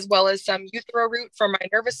 As well as some Euthero root for my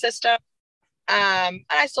nervous system. And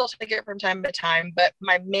I still take it from time to time. But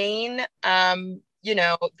my main,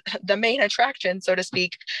 the main attraction, so to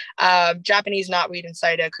speak, Japanese knotweed and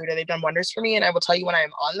Saida Kuda, they've done wonders for me. And I will tell you, when I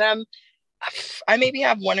am on them, I maybe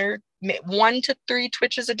have 1 to 3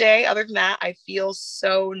 twitches a day. Other than that, I feel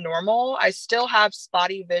so normal. I still have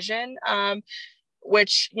spotty vision,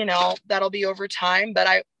 which, that'll be over time.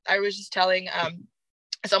 But I was just telling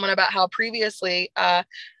someone about how previously,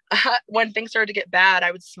 when things started to get bad,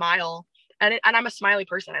 I would smile. And I'm a smiley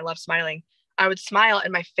person. I love smiling. I would smile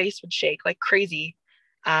and my face would shake like crazy.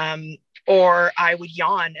 Or I would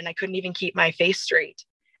yawn and I couldn't even keep my face straight.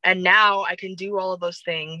 And now I can do all of those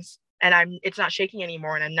things and it's not shaking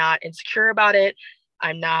anymore, and I'm not insecure about it.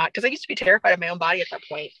 I'm not, because I used to be terrified of my own body at that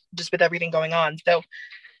point, just with everything going on. So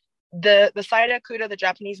the Saida Kuda, the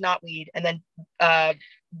Japanese knotweed, and then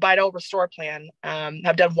Vital Restore Plan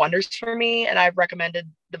have done wonders for me. And I've recommended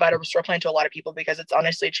the Vital Restore Plan to a lot of people because it's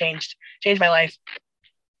honestly changed my life.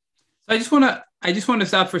 So I just want to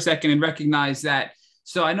stop for a second and recognize that.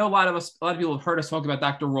 So I know a lot of people have heard us talk about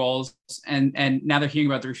Dr. Rolls, and now they're hearing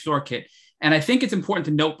about the Restore Kit. And I think it's important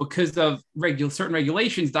to note, because of certain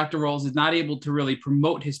regulations, Dr. Rolls is not able to really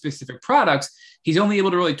promote his specific products. He's only able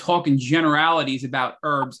to really talk in generalities about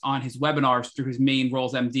herbs on his webinars through his main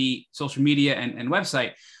Rolls MD social media and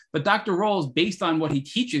website. But Dr. Rolls, based on what he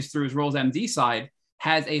teaches through his Rolls MD side,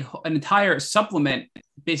 has an entire supplement,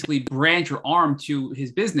 basically branch or arm to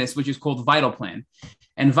his business, which is called Vital Plan.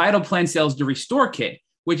 And Vital Plan sells the Restore Kit,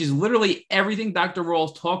 which is literally everything Dr.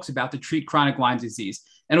 Rolls talks about to treat chronic Lyme disease.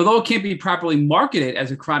 And although it can't be properly marketed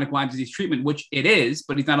as a chronic Lyme disease treatment, which it is,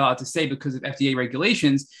 but he's not allowed to say because of FDA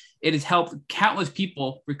regulations, it has helped countless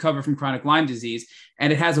people recover from chronic Lyme disease.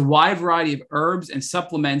 And it has a wide variety of herbs and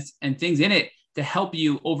supplements and things in it to help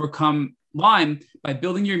you overcome Lyme by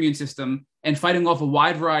building your immune system and fighting off a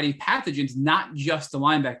wide variety of pathogens, not just the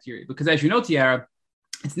Lyme bacteria. Because as you know, Tiara,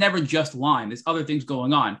 it's never just Lyme. There's other things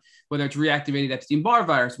going on, whether it's reactivated Epstein-Barr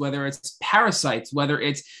virus, whether it's parasites, whether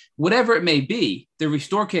it's whatever it may be. The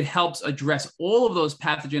Restore Kit helps address all of those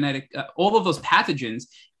pathogens,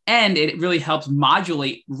 and it really helps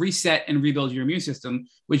modulate, reset, and rebuild your immune system,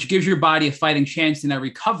 which gives your body a fighting chance to now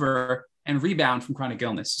recover and rebound from chronic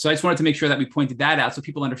illness. So I just wanted to make sure that we pointed that out so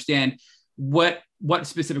people understand what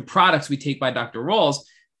specific products we take by Dr. Rolls.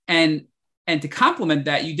 And to complement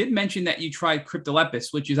that, you did mention that you tried Cryptolepis,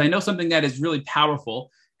 which is, I know, something that is really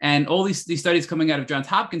powerful. And all these studies coming out of Johns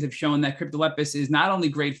Hopkins have shown that Cryptolepis is not only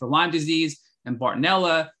great for Lyme disease and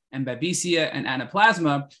Bartonella and Babesia and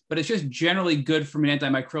Anaplasma, but it's just generally good from an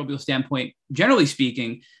antimicrobial standpoint, generally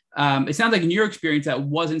speaking. It sounds like in your experience, that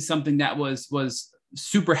wasn't something that was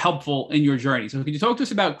super helpful in your journey. So could you talk to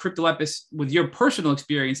us about Cryptolepis with your personal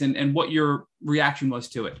experience and what your reaction was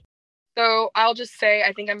to it? So I'll just say,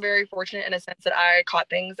 I think I'm very fortunate in a sense that I caught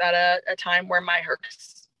things at a time where my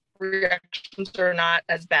Herx reactions are not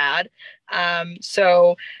as bad.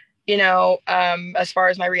 So, as far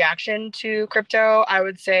as my reaction to crypto, I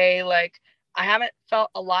would say, like, I haven't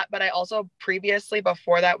felt a lot, but I also previously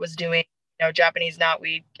before that was doing, Japanese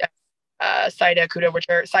knotweed, Saida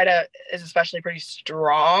Kuda, Saida is especially pretty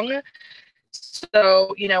strong.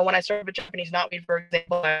 So, when I started with Japanese knotweed, for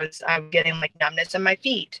example, I was getting like numbness in my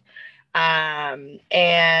feet. And,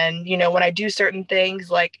 when I do certain things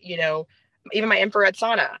like, even my infrared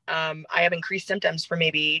sauna, I have increased symptoms for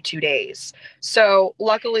maybe 2 days. So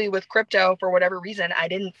luckily with crypto, for whatever reason, I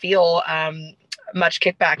didn't feel much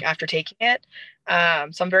kickback after taking it.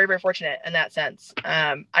 So I'm very, very fortunate in that sense.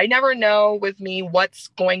 I never know with me what's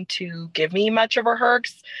going to give me much of a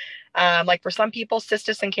herx. Like for some people,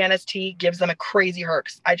 Cistus and Canis tea gives them a crazy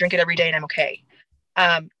herx. I drink it every day and I'm okay. So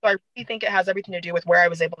I really think it has everything to do with where I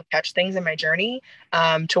was able to catch things in my journey,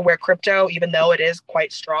 to where crypto, even though it is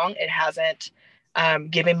quite strong, it hasn't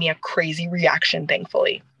given me a crazy reaction,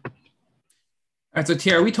 thankfully. All right, so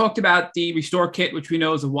Tiara, we talked about the Restore Kit, which we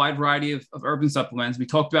know is a wide variety of urban supplements. We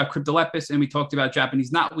talked about Cryptolepis and we talked about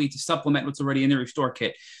Japanese knotweed to supplement what's already in the Restore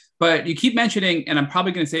Kit. But you keep mentioning, and I'm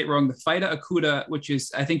probably going to say it wrong, the Phyta acuta, which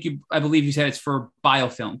is, I believe you said it's for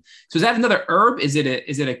biofilm. So is that another herb? Is it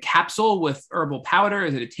a capsule with herbal powder?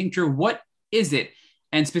 Is it a tincture? What is it?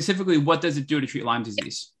 And specifically, what does it do to treat Lyme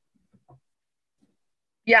disease?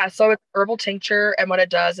 Yeah, so it's herbal tincture, and what it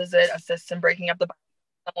does is it assists in breaking up the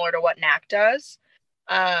biofilm, similar to what NAC does.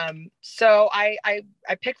 So I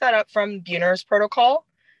picked that up from Buhner's protocol.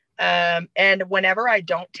 And whenever I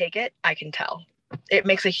don't take it, I can tell. It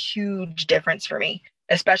makes a huge difference for me,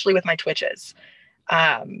 especially with my twitches.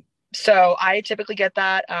 So I typically get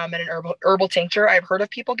that in an herbal tincture. I've heard of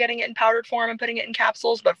people getting it in powdered form and putting it in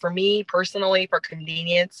capsules, but for me personally, for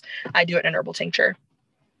convenience, I do it in an herbal tincture.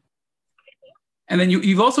 And then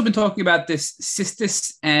you've also been talking about this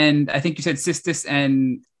Cistus, and I think you said Cistus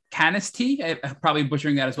and Canis tea. I'm probably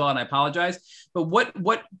butchering that as well, and I apologize. But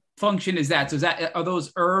what function is that? So are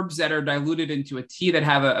those herbs that are diluted into a tea that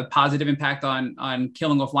have a positive impact on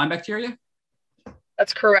killing off Lyme bacteria?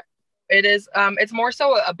 That's correct. It is. It's more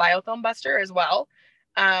so a biofilm buster as well.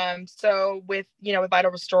 So with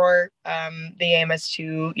Vital Restore, the aim is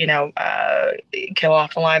to kill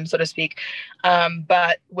off the Lyme, so to speak.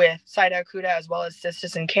 But with Phyta acuta as well as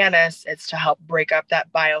Cistus and Canis, it's to help break up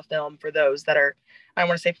that biofilm for those that are, I don't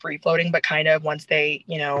want to say free floating, but kind of once they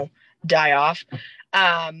die off.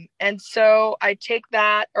 And so I take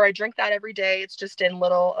that, or I drink that every day. It's just in a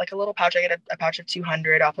little pouch. I get a pouch of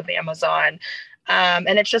 200 off of Amazon.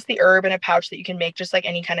 And it's just the herb in a pouch that you can make just like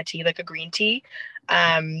any kind of tea, like a green tea.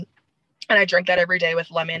 And I drink that every day with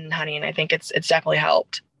lemon and honey. And I think it's definitely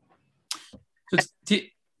helped. So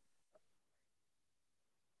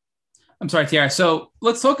I'm sorry, Tiara. So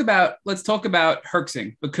let's talk about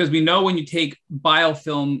herxing, because we know when you take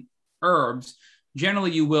biofilm herbs,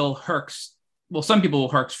 generally you will herx. Well, some people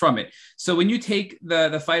will herx from it. So when you take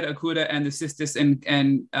the Phyta acuta and the Cistus and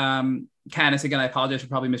Canis, again, I apologize for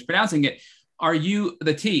probably mispronouncing it. Are you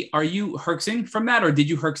herxing from that, or did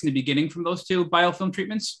you herx in the beginning from those two biofilm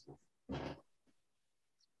treatments?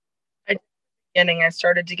 At the beginning, I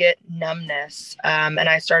started to get numbness, and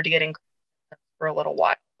I started getting for a little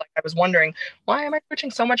while. Like I was wondering, why am I twitching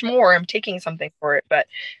so much more? I'm taking something for it, but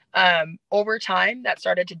over time that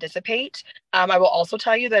started to dissipate. I will also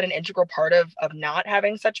tell you that an integral part of not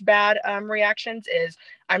having such bad reactions is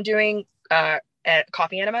I'm doing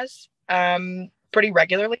coffee enemas pretty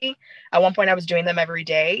regularly. At one point, I was doing them every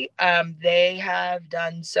day. They have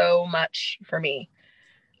done so much for me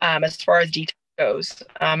as far as detox goes.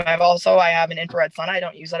 I have an infrared sauna. I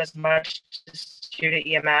don't use that as much due to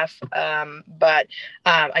EMF, but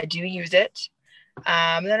I do use it.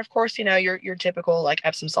 And then, of course, your typical like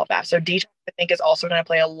Epsom salt bath. So detox, I think, is also going to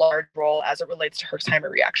play a large role as it relates to Herxheimer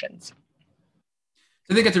reactions.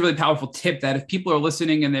 I think that's a really powerful tip, that if people are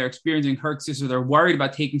listening and they're experiencing herxes, or they're worried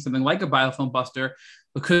about taking something like a biofilm buster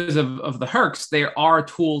because of the herx, there are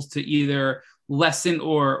tools to either lessen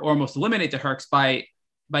or almost eliminate the herx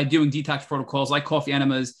by doing detox protocols like coffee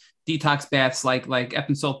enemas, detox baths like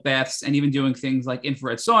Epsom salt baths, and even doing things like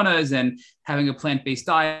infrared saunas and having a plant-based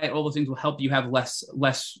diet. All those things will help you have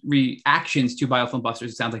less reactions to biofilm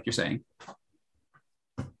busters, it sounds like you're saying.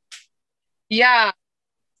 Yeah.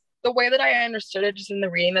 The way that I understood it, just in the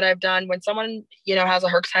reading that I've done, when someone, has a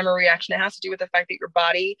Herxheimer reaction, it has to do with the fact that your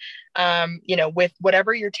body, with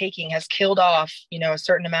whatever you're taking has killed off, a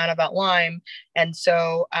certain amount of that Lyme. And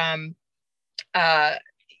so,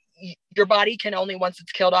 your body can only, once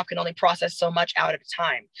it's killed off, can only process so much out at a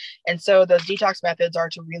time. And so those detox methods are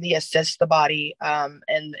to really assist the body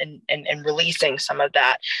in releasing some of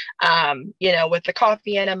that, with the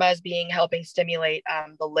coffee enemas helping stimulate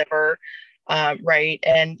the liver, right.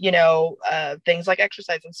 And, things like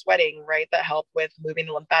exercise and sweating, right, that help with moving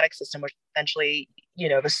the lymphatic system, which essentially,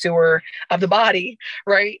 the sewer of the body,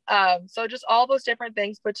 right. So just all those different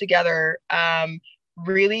things put together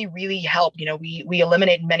really, really help. You know, we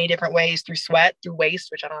eliminate in many different ways through sweat, through waste,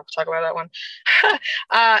 which I don't have to talk about that one.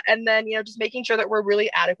 And then, you know, just making sure that we're really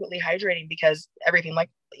adequately hydrating, because everything, like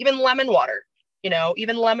even lemon water, you know,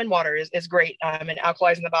 even lemon water is great in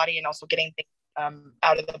alkalizing the body and also getting things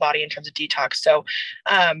out of the body in terms of detox. So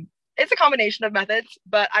it's a combination of methods,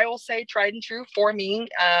 but I will say tried and true for me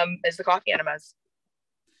is the coffee enemas.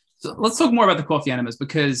 So let's talk more about the coffee enemas,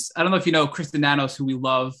 because I don't know if you know Kristen Nanos, who we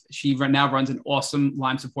love. She now runs an awesome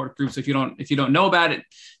Lyme support group. So if you don't know about it,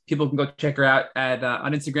 people can go check her out at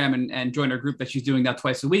on Instagram and join her group that she's doing now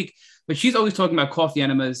twice a week. But she's always talking about coffee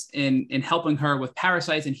enemas in helping her with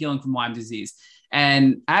parasites and healing from Lyme disease.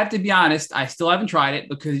 And I have to be honest, I still haven't tried it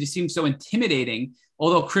because it just seems so intimidating.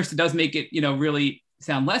 Although Krista does make it, you know, really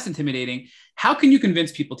sound less intimidating. How can you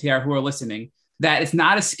convince people, Tiara, who are listening, that it's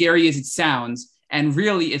not as scary as it sounds? And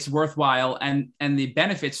really, it's worthwhile, and the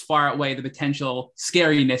benefits far outweigh the potential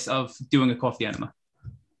scariness of doing a coffee enema.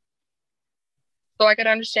 So I could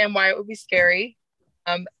understand why it would be scary.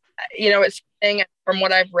 You know, it's something from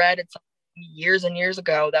what I've read, it's years and years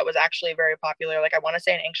ago that was actually very popular. Like I want to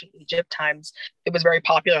say in ancient Egypt times, it was very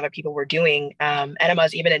popular that people were doing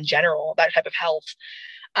enemas, even in general, that type of health.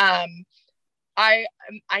 I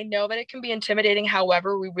know that it can be intimidating.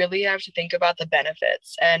 However, we really have to think about the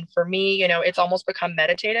benefits. And for me, you know, it's almost become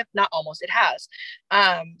meditative. Not almost, it has.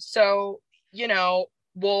 So, you know,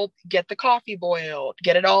 we'll get the coffee boiled,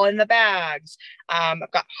 get it all in the bags. I've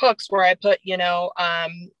got hooks where I put, you know,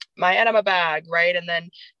 my enema bag, right? And then,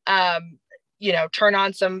 you know, turn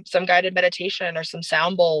on some guided meditation or some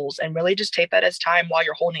sound bowls, and really just take that as time while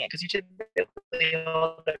you're holding it, because you typically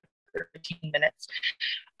hold it for 15 minutes.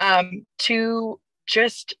 To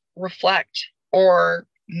just reflect or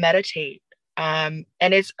meditate. And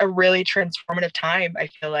it's a really transformative time, I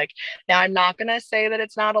feel like. Now, I'm not going to say that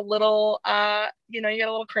it's not a little, you know, you get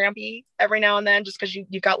a little crampy every now and then just because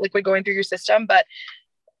you've got liquid going through your system. But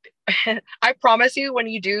I promise you, when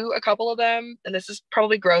you do a couple of them, and this is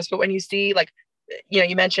probably gross, but when you see, like, you know,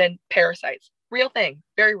 you mentioned parasites, real thing,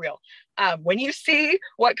 very real. When you see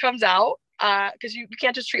what comes out, because you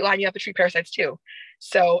can't just treat Lyme, you have to treat parasites too.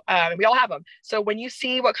 So we all have them. So when you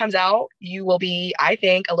see what comes out, you will be, I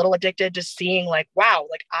think, a little addicted to seeing like, wow,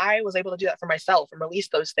 like I was able to do that for myself and release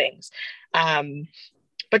those things.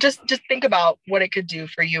 But just think about what it could do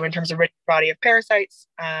for you in terms of ridding your body of parasites,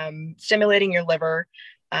 stimulating your liver,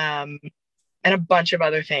 and a bunch of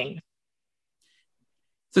other things.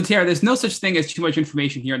 So Tiara, there's no such thing as too much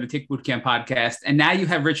information here on the Tick Bootcamp podcast. And now you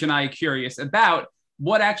have Rich and I curious about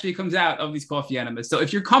what actually comes out of these coffee enemas. So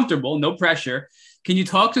if you're comfortable, no pressure, can you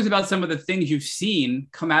talk to us about some of the things you've seen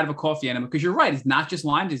come out of a coffee enema? Because you're right, it's not just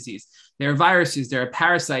Lyme disease. There are viruses, there are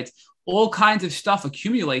parasites, all kinds of stuff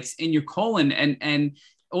accumulates in your colon, and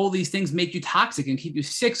all these things make you toxic and keep you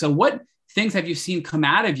sick. So what things have you seen come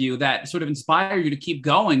out of you that sort of inspire you to keep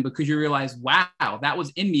going because you realize, wow, that was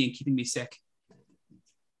in me and keeping me sick?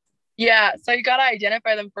 Yeah, so you got to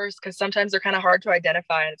identify them first, because sometimes they're kind of hard to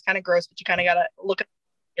identify and it's kind of gross, but you kind of got to look at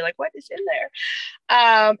you're like, what is in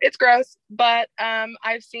there? It's gross, but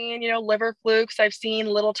I've seen, you know, liver flukes. I've seen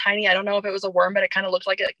little tiny, I don't know if it was a worm, but it kind of looked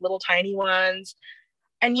like little tiny ones.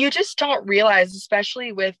 And you just don't realize,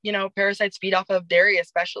 especially with, you know, parasites feed off of dairy,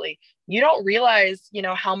 especially, you don't realize, you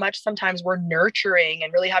know, how much sometimes we're nurturing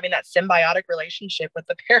and really having that symbiotic relationship with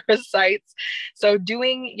the parasites. So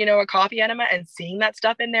doing, you know, a coffee enema and seeing that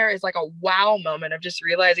stuff in there is like a wow moment of just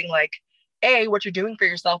realizing, like, A, what you're doing for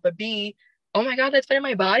yourself, but B, oh my God, that's been in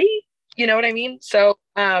my body. You know what I mean? So,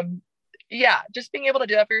 yeah, just being able to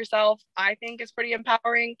do that for yourself, I think is pretty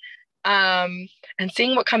empowering. And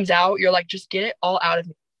seeing what comes out, you're like, just get it all out of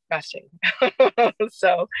me. Disgusting.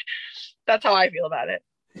 So that's how I feel about it.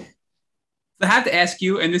 I have to ask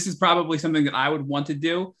you, and this is probably something that I would want to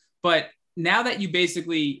do, but now that you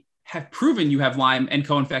basically have proven you have Lyme and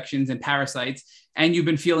co-infections and parasites, and you've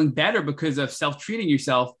been feeling better because of self-treating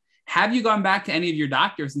yourself, have you gone back to any of your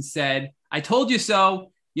doctors and said, I told you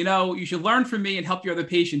so, you know, you should learn from me and help your other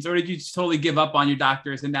patients? Or did you just totally give up on your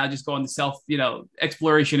doctors and now just go on the self, you know,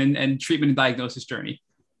 exploration and treatment and diagnosis journey?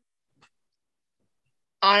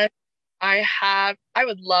 I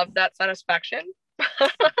would love that satisfaction,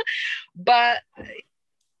 but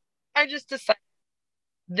I just decided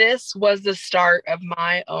this was the start of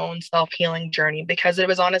my own self-healing journey, because it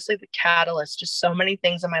was honestly the catalyst to so many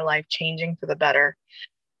things in my life changing for the better.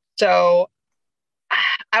 So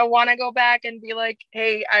I want to go back and be like,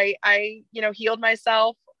 hey, I, you know, healed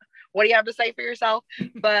myself. What do you have to say for yourself?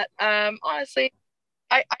 But honestly,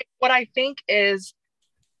 what I think is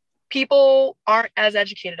people aren't as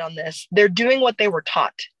educated on this. They're doing what they were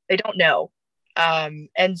taught. They don't know.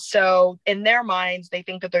 And so in their minds, they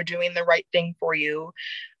think that they're doing the right thing for you.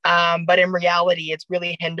 But in reality, it's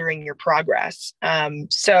really hindering your progress.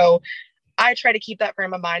 So I try to keep that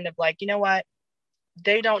frame of mind of like, you know what?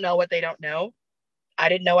 They don't know what they don't know. I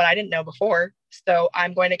didn't know what I didn't know before. So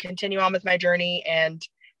I'm going to continue on with my journey and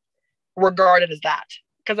regard it as that,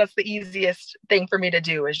 because that's the easiest thing for me to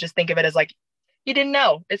do, is just think of it as like, you didn't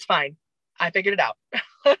know. It's fine. I figured it out.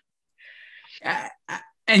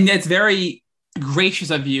 And it's very gracious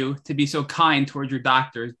of you to be so kind towards your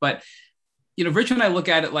doctors. But, Rich and I look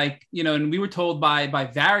at it like, and we were told by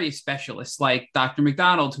various specialists like Dr.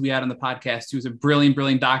 McDonald, who we had on the podcast, who's a brilliant,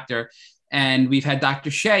 brilliant doctor. And we've had Dr.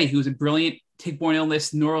 Shea, who's a brilliant tick-borne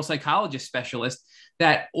illness neuropsychologist specialist,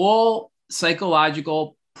 that all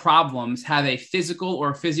psychological problems have a physical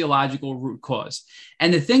or physiological root cause.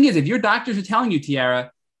 And the thing is, if your doctors are telling you,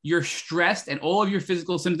 Tiara, you're stressed and all of your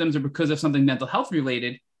physical symptoms are because of something mental health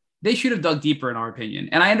related, they should have dug deeper, in our opinion.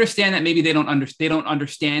 And I understand that maybe they don't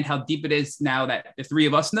understand how deep it is now that the three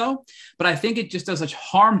of us know, but I think it just does such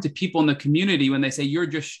harm to people in the community when they say you're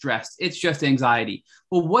just stressed. It's just anxiety.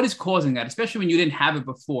 Well, what is causing that? Especially when you didn't have it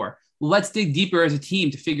before. Let's dig deeper as a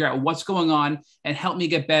team to figure out what's going on and help me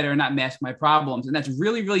get better and not mask my problems. And that's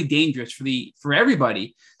really, really dangerous for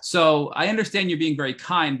everybody. So I understand you're being very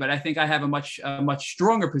kind, but I think I have a much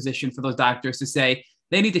stronger position for those doctors to say,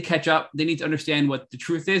 they need to catch up. They need to understand what the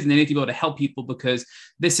truth is, and they need to be able to help people, because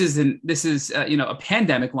this is a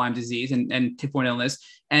pandemic, Lyme disease and tick-borne illness,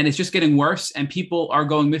 and it's just getting worse. And people are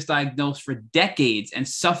going misdiagnosed for decades and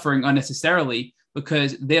suffering unnecessarily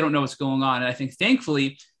because they don't know what's going on. And I think,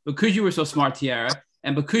 thankfully, because you were so smart, Tiara,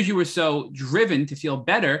 and because you were so driven to feel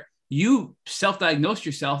better, you self-diagnosed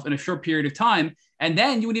yourself in a short period of time, and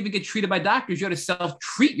then you wouldn't even get treated by doctors. You had to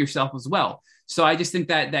self-treat yourself as well. So I just think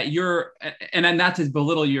that you're, and not to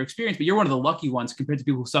belittle your experience, but you're one of the lucky ones compared to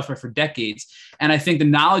people who suffer for decades. And I think the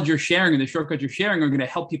knowledge you're sharing and the shortcuts you're sharing are going to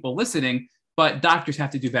help people listening, but doctors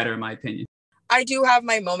have to do better, in my opinion. I do have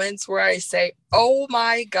my moments where I say, oh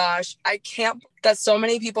my gosh, I can't, that so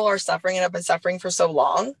many people are suffering and have been suffering for so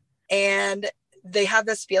long. And they have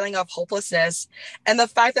this feeling of hopelessness. And the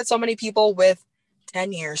fact that so many people with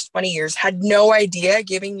 10 years, 20 years had no idea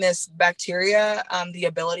giving this bacteria the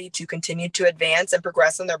ability to continue to advance and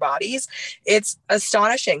progress in their bodies, it's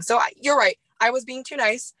astonishing. So you're right. I was being too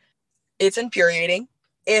nice. It's infuriating.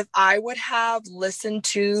 If I would have listened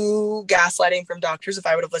to gaslighting from doctors, if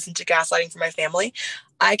I would have listened to gaslighting from my family,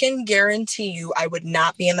 I can guarantee you I would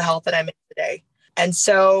not be in the health that I'm in today. And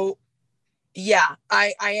so, yeah,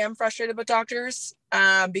 I am frustrated with doctors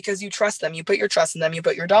because you trust them. You put your trust in them. You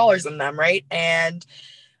put your dollars in them, right? And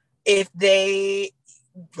if they,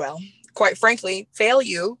 well, quite frankly, fail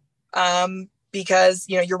you because,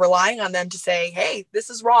 you're relying on them to say, hey,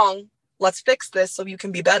 this is wrong. Let's fix this so you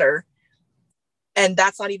can be better. And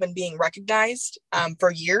that's not even being recognized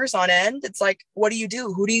for years on end. It's like, what do you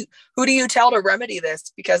do? Who do you tell to remedy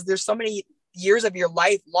this? Because there's so many years of your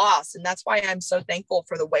life lost. And that's why I'm so thankful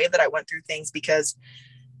for the way that I went through things, because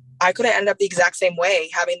I could have ended up the exact same way,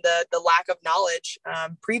 having the lack of knowledge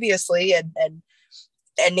previously and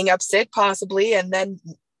ending up sick possibly, and then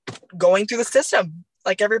going through the system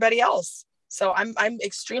like everybody else. So I'm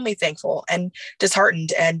extremely thankful and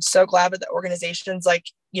disheartened, and so glad that organizations like,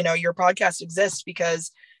 your podcast exists,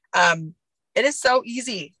 because it is so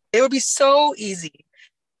easy. It would be so easy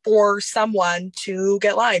for someone to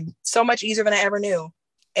get Lyme, so much easier than I ever knew.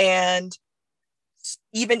 And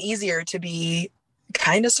even easier to be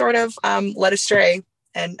kind of sort of led astray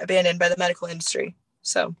and abandoned by the medical industry.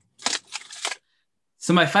 So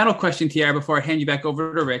my final question, Tiara, before I hand you back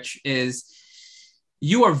over to Rich, is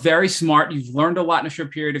you are very smart. You've learned a lot in a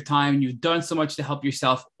short period of time, and you've done so much to help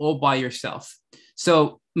yourself all by yourself.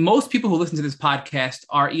 So most people who listen to this podcast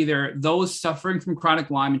are either those suffering from chronic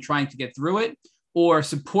Lyme and trying to get through it, or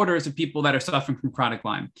supporters of people that are suffering from chronic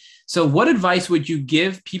Lyme. So what advice would you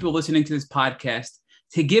give people listening to this podcast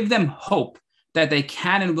to give them hope that they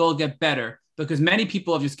can and will get better? Because many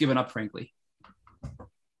people have just given up, frankly.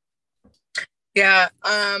 Yeah.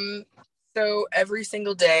 So every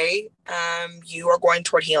single day, you are going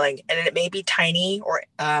toward healing, and it may be tiny or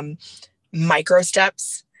micro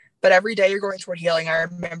steps, but every day you're going toward healing. I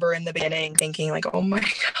remember in the beginning thinking like, oh my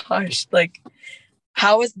gosh, like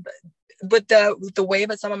how is, but the way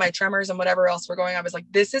that some of my tremors and whatever else were going, I was like,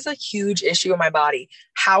 this is a huge issue in my body.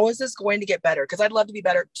 How is this going to get better? Because I'd love to be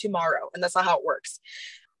better tomorrow, and that's not how it works.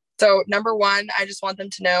 So number one, I just want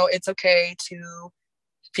them to know it's okay to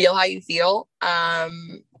feel how you feel.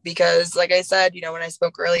 Because like I said, when I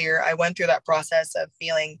spoke earlier, I went through that process of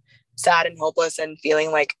feeling sad and hopeless and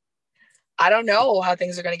feeling like, I don't know how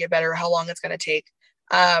things are going to get better, how long it's going to take.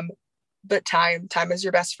 but time is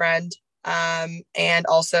your best friend. And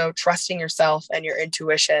also trusting yourself and your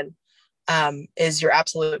intuition is your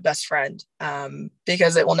absolute best friend,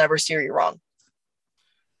 because it will never steer you wrong.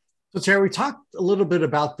 So, Terry, we talked a little bit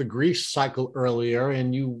about the grief cycle earlier,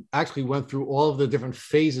 and you actually went through all of the different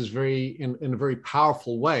phases in a very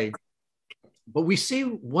powerful way. But we see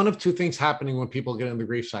one of two things happening when people get in the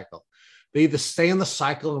grief cycle. They either stay in the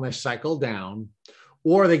cycle and they cycle down,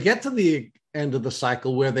 or they get to the end of the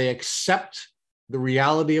cycle where they accept the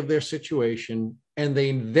reality of their situation, and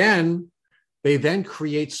they then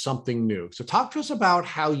create something new. So talk to us about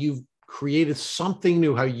how you've created something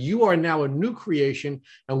new, how you are now a new creation,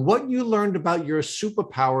 and what you learned about your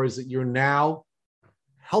superpowers that you're now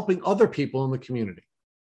helping other people in the community.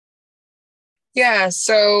 Yeah,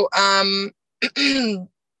 so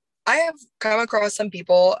I have come across some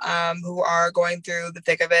people who are going through the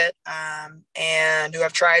thick of it, and who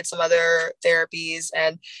have tried some other therapies.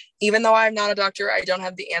 And even though I'm not a doctor, I don't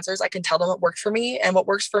have the answers. I can tell them what worked for me, and what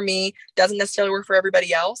works for me doesn't necessarily work for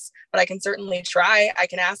everybody else, but I can certainly try. I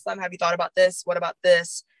can ask them, have you thought about this? What about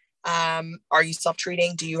this? Are you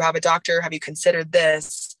self-treating? Do you have a doctor? Have you considered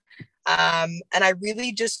this? And I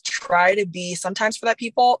really just try to be, sometimes for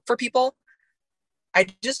people, I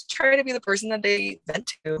just try to be the person that they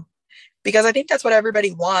vent to, because I think that's what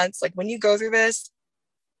everybody wants. Like when you go through this,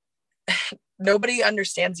 nobody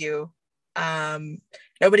understands you.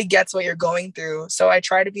 Nobody gets what you're going through. So I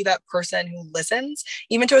try to be that person who listens,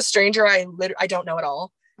 even to a stranger I don't know at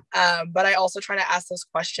all. But I also try to ask those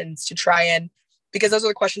questions to try and, because those are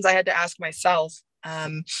the questions I had to ask myself,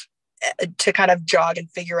 to kind of jog and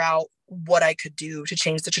figure out what I could do to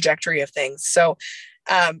change the trajectory of things. So,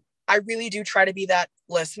 I really do try to be that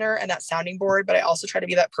listener and that sounding board, but I also try to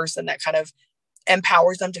be that person that kind of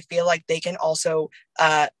empowers them to feel like they can also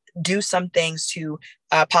do some things to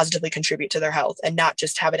positively contribute to their health and not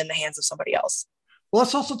just have it in the hands of somebody else. Well,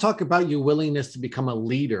 let's also talk about your willingness to become a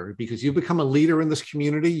leader, because you've become a leader in this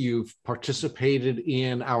community. You've participated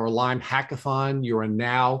in our Lyme Hackathon. You are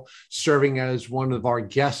now serving as one of our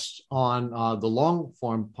guests on the long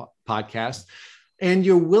form podcast. And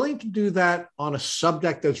you're willing to do that on a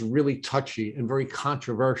subject that's really touchy and very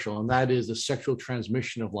controversial, and that is the sexual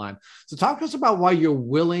transmission of Lyme. So talk to us about why you're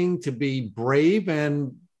willing to be brave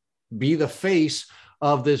and be the face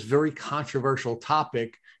of this very controversial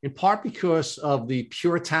topic, in part because of the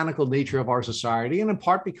puritanical nature of our society, and in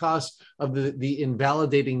part because of the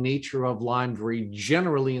invalidating nature of Lyme very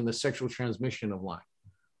generally in the sexual transmission of Lyme.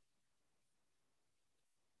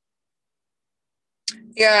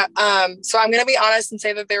 Yeah. So I'm going to be honest and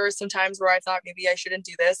say that there were some times where I thought maybe I shouldn't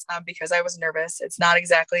do this because I was nervous. It's not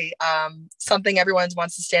exactly something everyone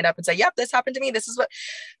wants to stand up and say, yep, this happened to me. This is what,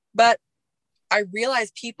 but I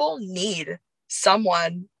realized people need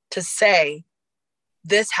someone to say,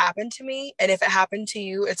 this happened to me. And if it happened to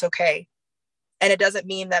you, it's okay. And it doesn't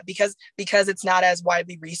mean that because it's not as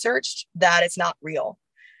widely researched that it's not real.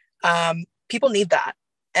 People need that.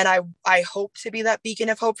 And I hope to be that beacon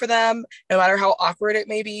of hope for them, no matter how awkward it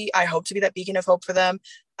may be. I hope to be that beacon of hope for them.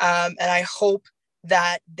 And I hope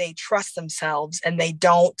that they trust themselves and they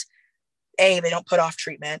don't put off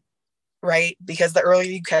treatment, right? Because the earlier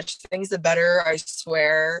you catch things, the better, I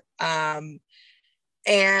swear.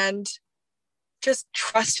 And just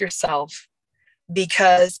trust yourself,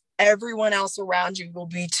 because everyone else around you will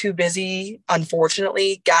be too busy,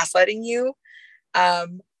 unfortunately, gaslighting you.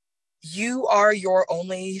 You are your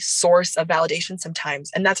only source of validation sometimes,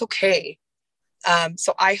 and that's okay.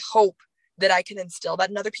 So I hope that I can instill that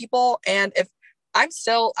in other people. And if I'm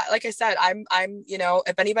still, like I said, I'm,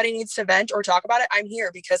 if anybody needs to vent or talk about it, I'm here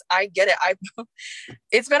because I get it.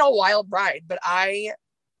 It's been a wild ride, but I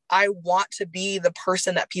want to be the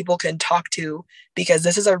person that people can talk to, because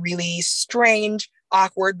this is a really strange,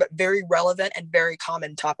 awkward, but very relevant and very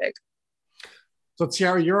common topic. So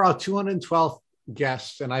Tiara, you're our 212th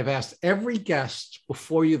guest, and I've asked every guest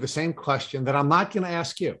before you the same question that I'm not going to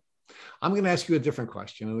ask you. I'm going to ask you a different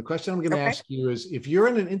question. And the question I'm going to ask you is, if you're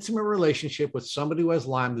in an intimate relationship with somebody who has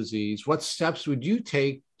Lyme disease, what steps would you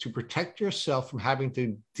take to protect yourself from having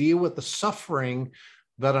to deal with the suffering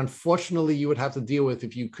that unfortunately you would have to deal with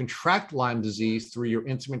if you contract Lyme disease through your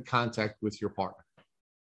intimate contact with your partner?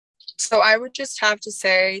 So I would just have to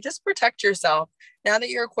say, just protect yourself. Now that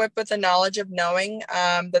you're equipped with the knowledge of knowing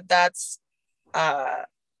that that's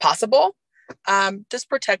possible, just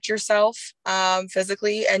protect yourself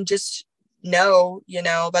physically, and just know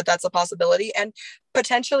that that's a possibility, and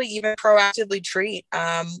potentially even proactively treat,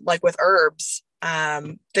 like with herbs.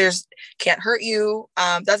 There's can't hurt you.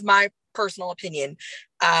 That's my personal opinion.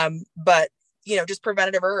 But just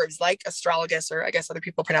preventative herbs like astragalus, or I guess other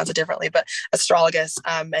people pronounce it differently, but astragalus,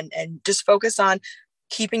 and just focus on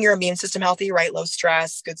keeping your immune system healthy, right? Low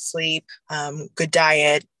stress, good sleep, good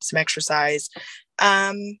diet, some exercise.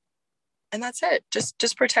 And that's it.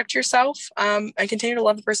 Just protect yourself, and continue to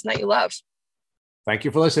love the person that you love. Thank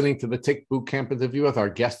you for listening to the Tick Bootcamp interview with our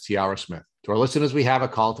guest, Tiara Smith. To our listeners, we have a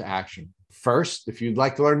call to action. First, if you'd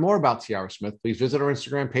like to learn more about Tiara Smith, please visit our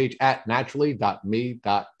Instagram page at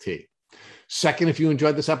naturally.me.t. Second, if you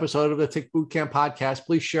enjoyed this episode of the Tick Bootcamp podcast,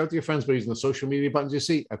 please share with your friends by using the social media buttons you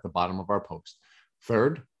see at the bottom of our post.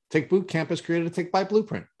 Third, Tick Bootcamp has created a Tick Bite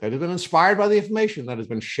blueprint that has been inspired by the information that has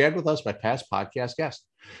been shared with us by past podcast guests.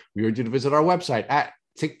 We urge you to visit our website at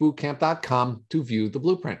tickbootcamp.com to view the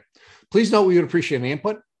blueprint. Please note we would appreciate any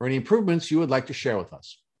input or any improvements you would like to share with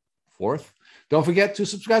us. Fourth, don't forget to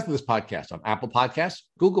subscribe to this podcast on Apple Podcasts,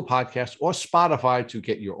 Google Podcasts, or Spotify to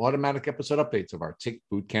get your automatic episode updates of our Tick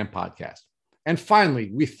Bootcamp podcast. And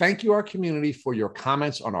finally, we thank you, our community, for your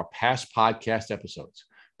comments on our past podcast episodes.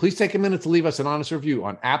 Please take a minute to leave us an honest review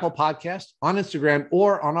on Apple Podcasts, on Instagram,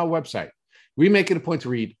 or on our website. We make it a point to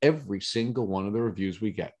read every single one of the reviews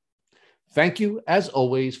we get. Thank you, as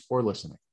always, for listening.